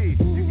Holly.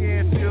 You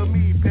can't feel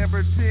me.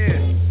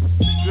 Pemberton.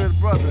 Good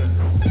brother.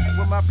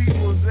 Where my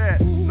people's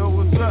at. Know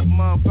what's up,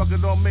 motherfucker.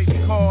 Don't make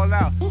me call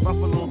out.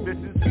 Buffalo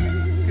bitches.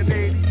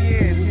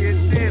 Canadian. Hit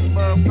in,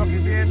 motherfucker.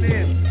 Then.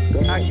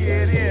 I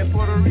get in,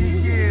 Puerto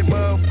Rican,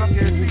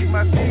 motherfucker, see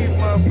my team,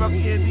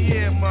 motherfucker,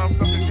 Indian,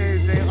 motherfucker,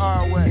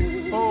 KJR way.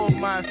 Hold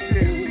my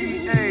shit,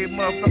 VA,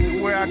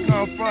 motherfucker, where I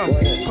come from.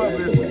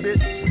 Publish,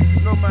 bitch.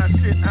 Know my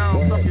shit, I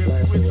don't fucking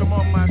switch them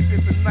on my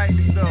shit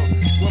nightly though.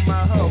 With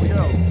my hoe,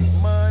 yo.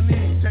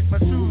 Money, check my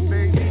shoes,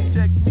 baby.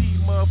 Check me,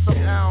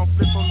 motherfucker, I don't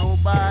flip on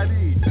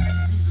nobody.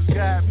 Jesus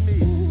got me.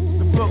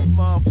 The book,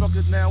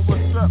 motherfuckers, now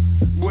what's up?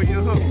 Where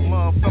you hook,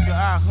 motherfucker,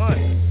 I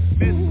hunt.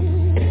 Bitch,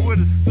 with a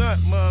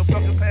stunt,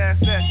 motherfucker, pass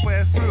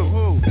through.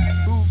 Who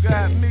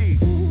got me?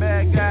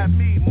 Bad got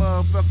me,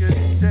 motherfucker.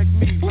 Check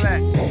me,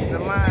 black. The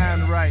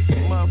line right,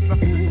 motherfucker.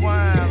 The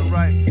twine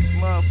right,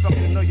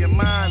 motherfucker. Know your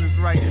mind is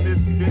right. And this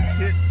bitch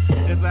hit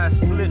as I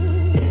split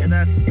and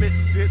I spit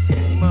shit,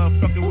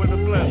 motherfucker, with a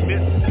blunt,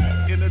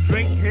 bitch. In a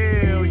drink,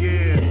 hell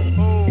yeah.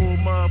 Oh,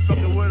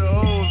 motherfucker, where the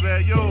hoes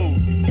at, yo?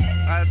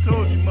 I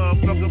told you,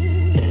 motherfucker,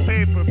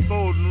 paper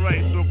folding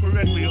right, so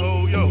correctly,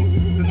 ho, yo.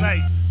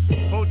 Tonight.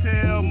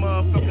 Hotel,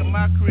 motherfucker,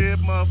 my crib,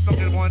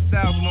 motherfucker,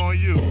 1,000 on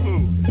you.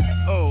 Ooh.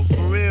 Oh,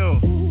 for real.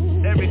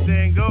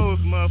 Everything goes,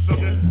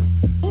 motherfucker.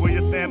 Where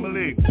your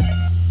family?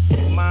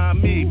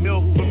 Me,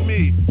 milk for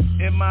me.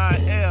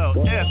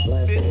 M-I-L-F,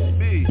 bitch,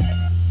 B.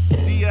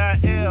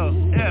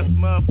 D-I-L-F,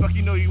 motherfucker,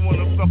 you know you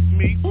wanna fuck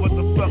me. What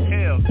the fuck,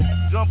 hell?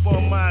 Jump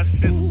on my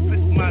shit, split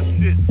my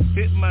shit,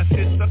 hit my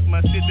shit, suck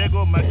my shit. There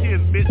go my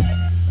kids, bitch.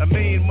 A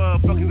million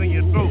motherfuckers in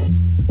your throat.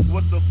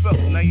 What the fuck?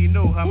 Now you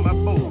know how my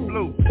boat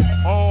flew.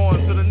 On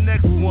to the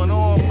next one,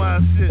 on my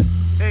shit.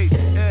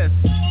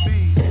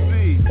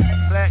 H-S-B-C.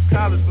 Black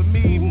college for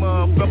me,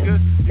 motherfucker.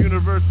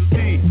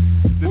 University,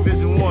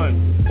 Division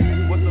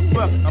 1. What the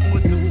fuck? I'm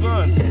with the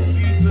sun.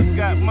 Jesus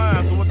got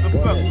mine, so what the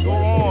fuck? Go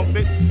on,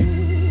 bitch.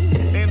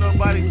 Ain't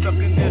nobody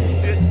sucking this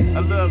shit. I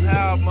love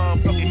how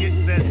motherfucker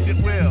hits that shit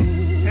well.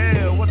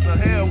 Hell, what the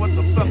hell, what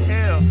the fuck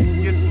hell?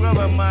 Get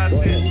swelling my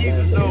shit,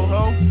 Jesus though,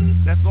 ho.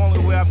 That's the only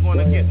way I'm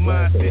gonna get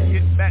my shit,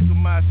 get back with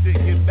my shit,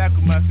 get back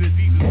with my shit,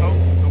 Jesus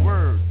ho, the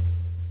word.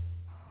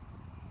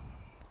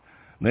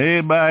 Now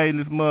everybody in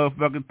this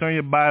motherfucker, turn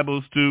your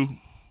Bibles to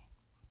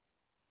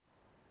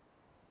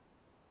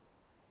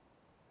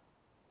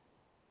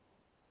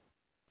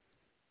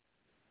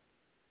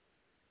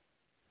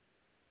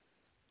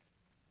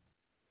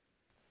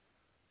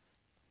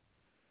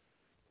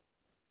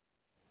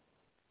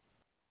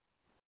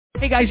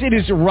Hey guys, it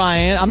is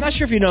Ryan. I'm not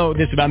sure if you know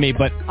this about me,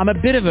 but I'm a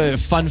bit of a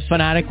fun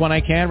fanatic when I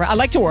can. I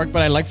like to work,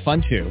 but I like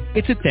fun too.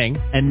 It's a thing.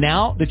 And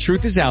now the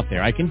truth is out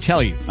there. I can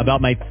tell you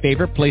about my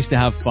favorite place to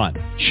have fun.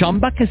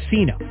 Chumba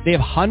Casino. They have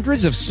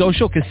hundreds of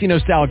social casino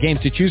style games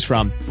to choose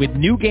from with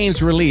new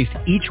games released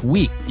each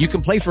week. You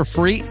can play for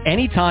free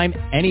anytime,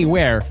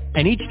 anywhere.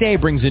 And each day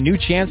brings a new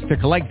chance to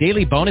collect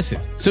daily bonuses.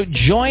 So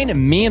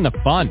join me in the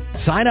fun.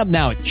 Sign up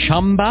now at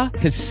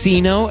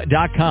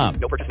ChumbaCasino.com.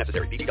 No purchase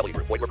necessary. VGW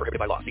Group. Void where prohibited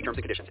by law. See terms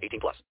and conditions. 18+.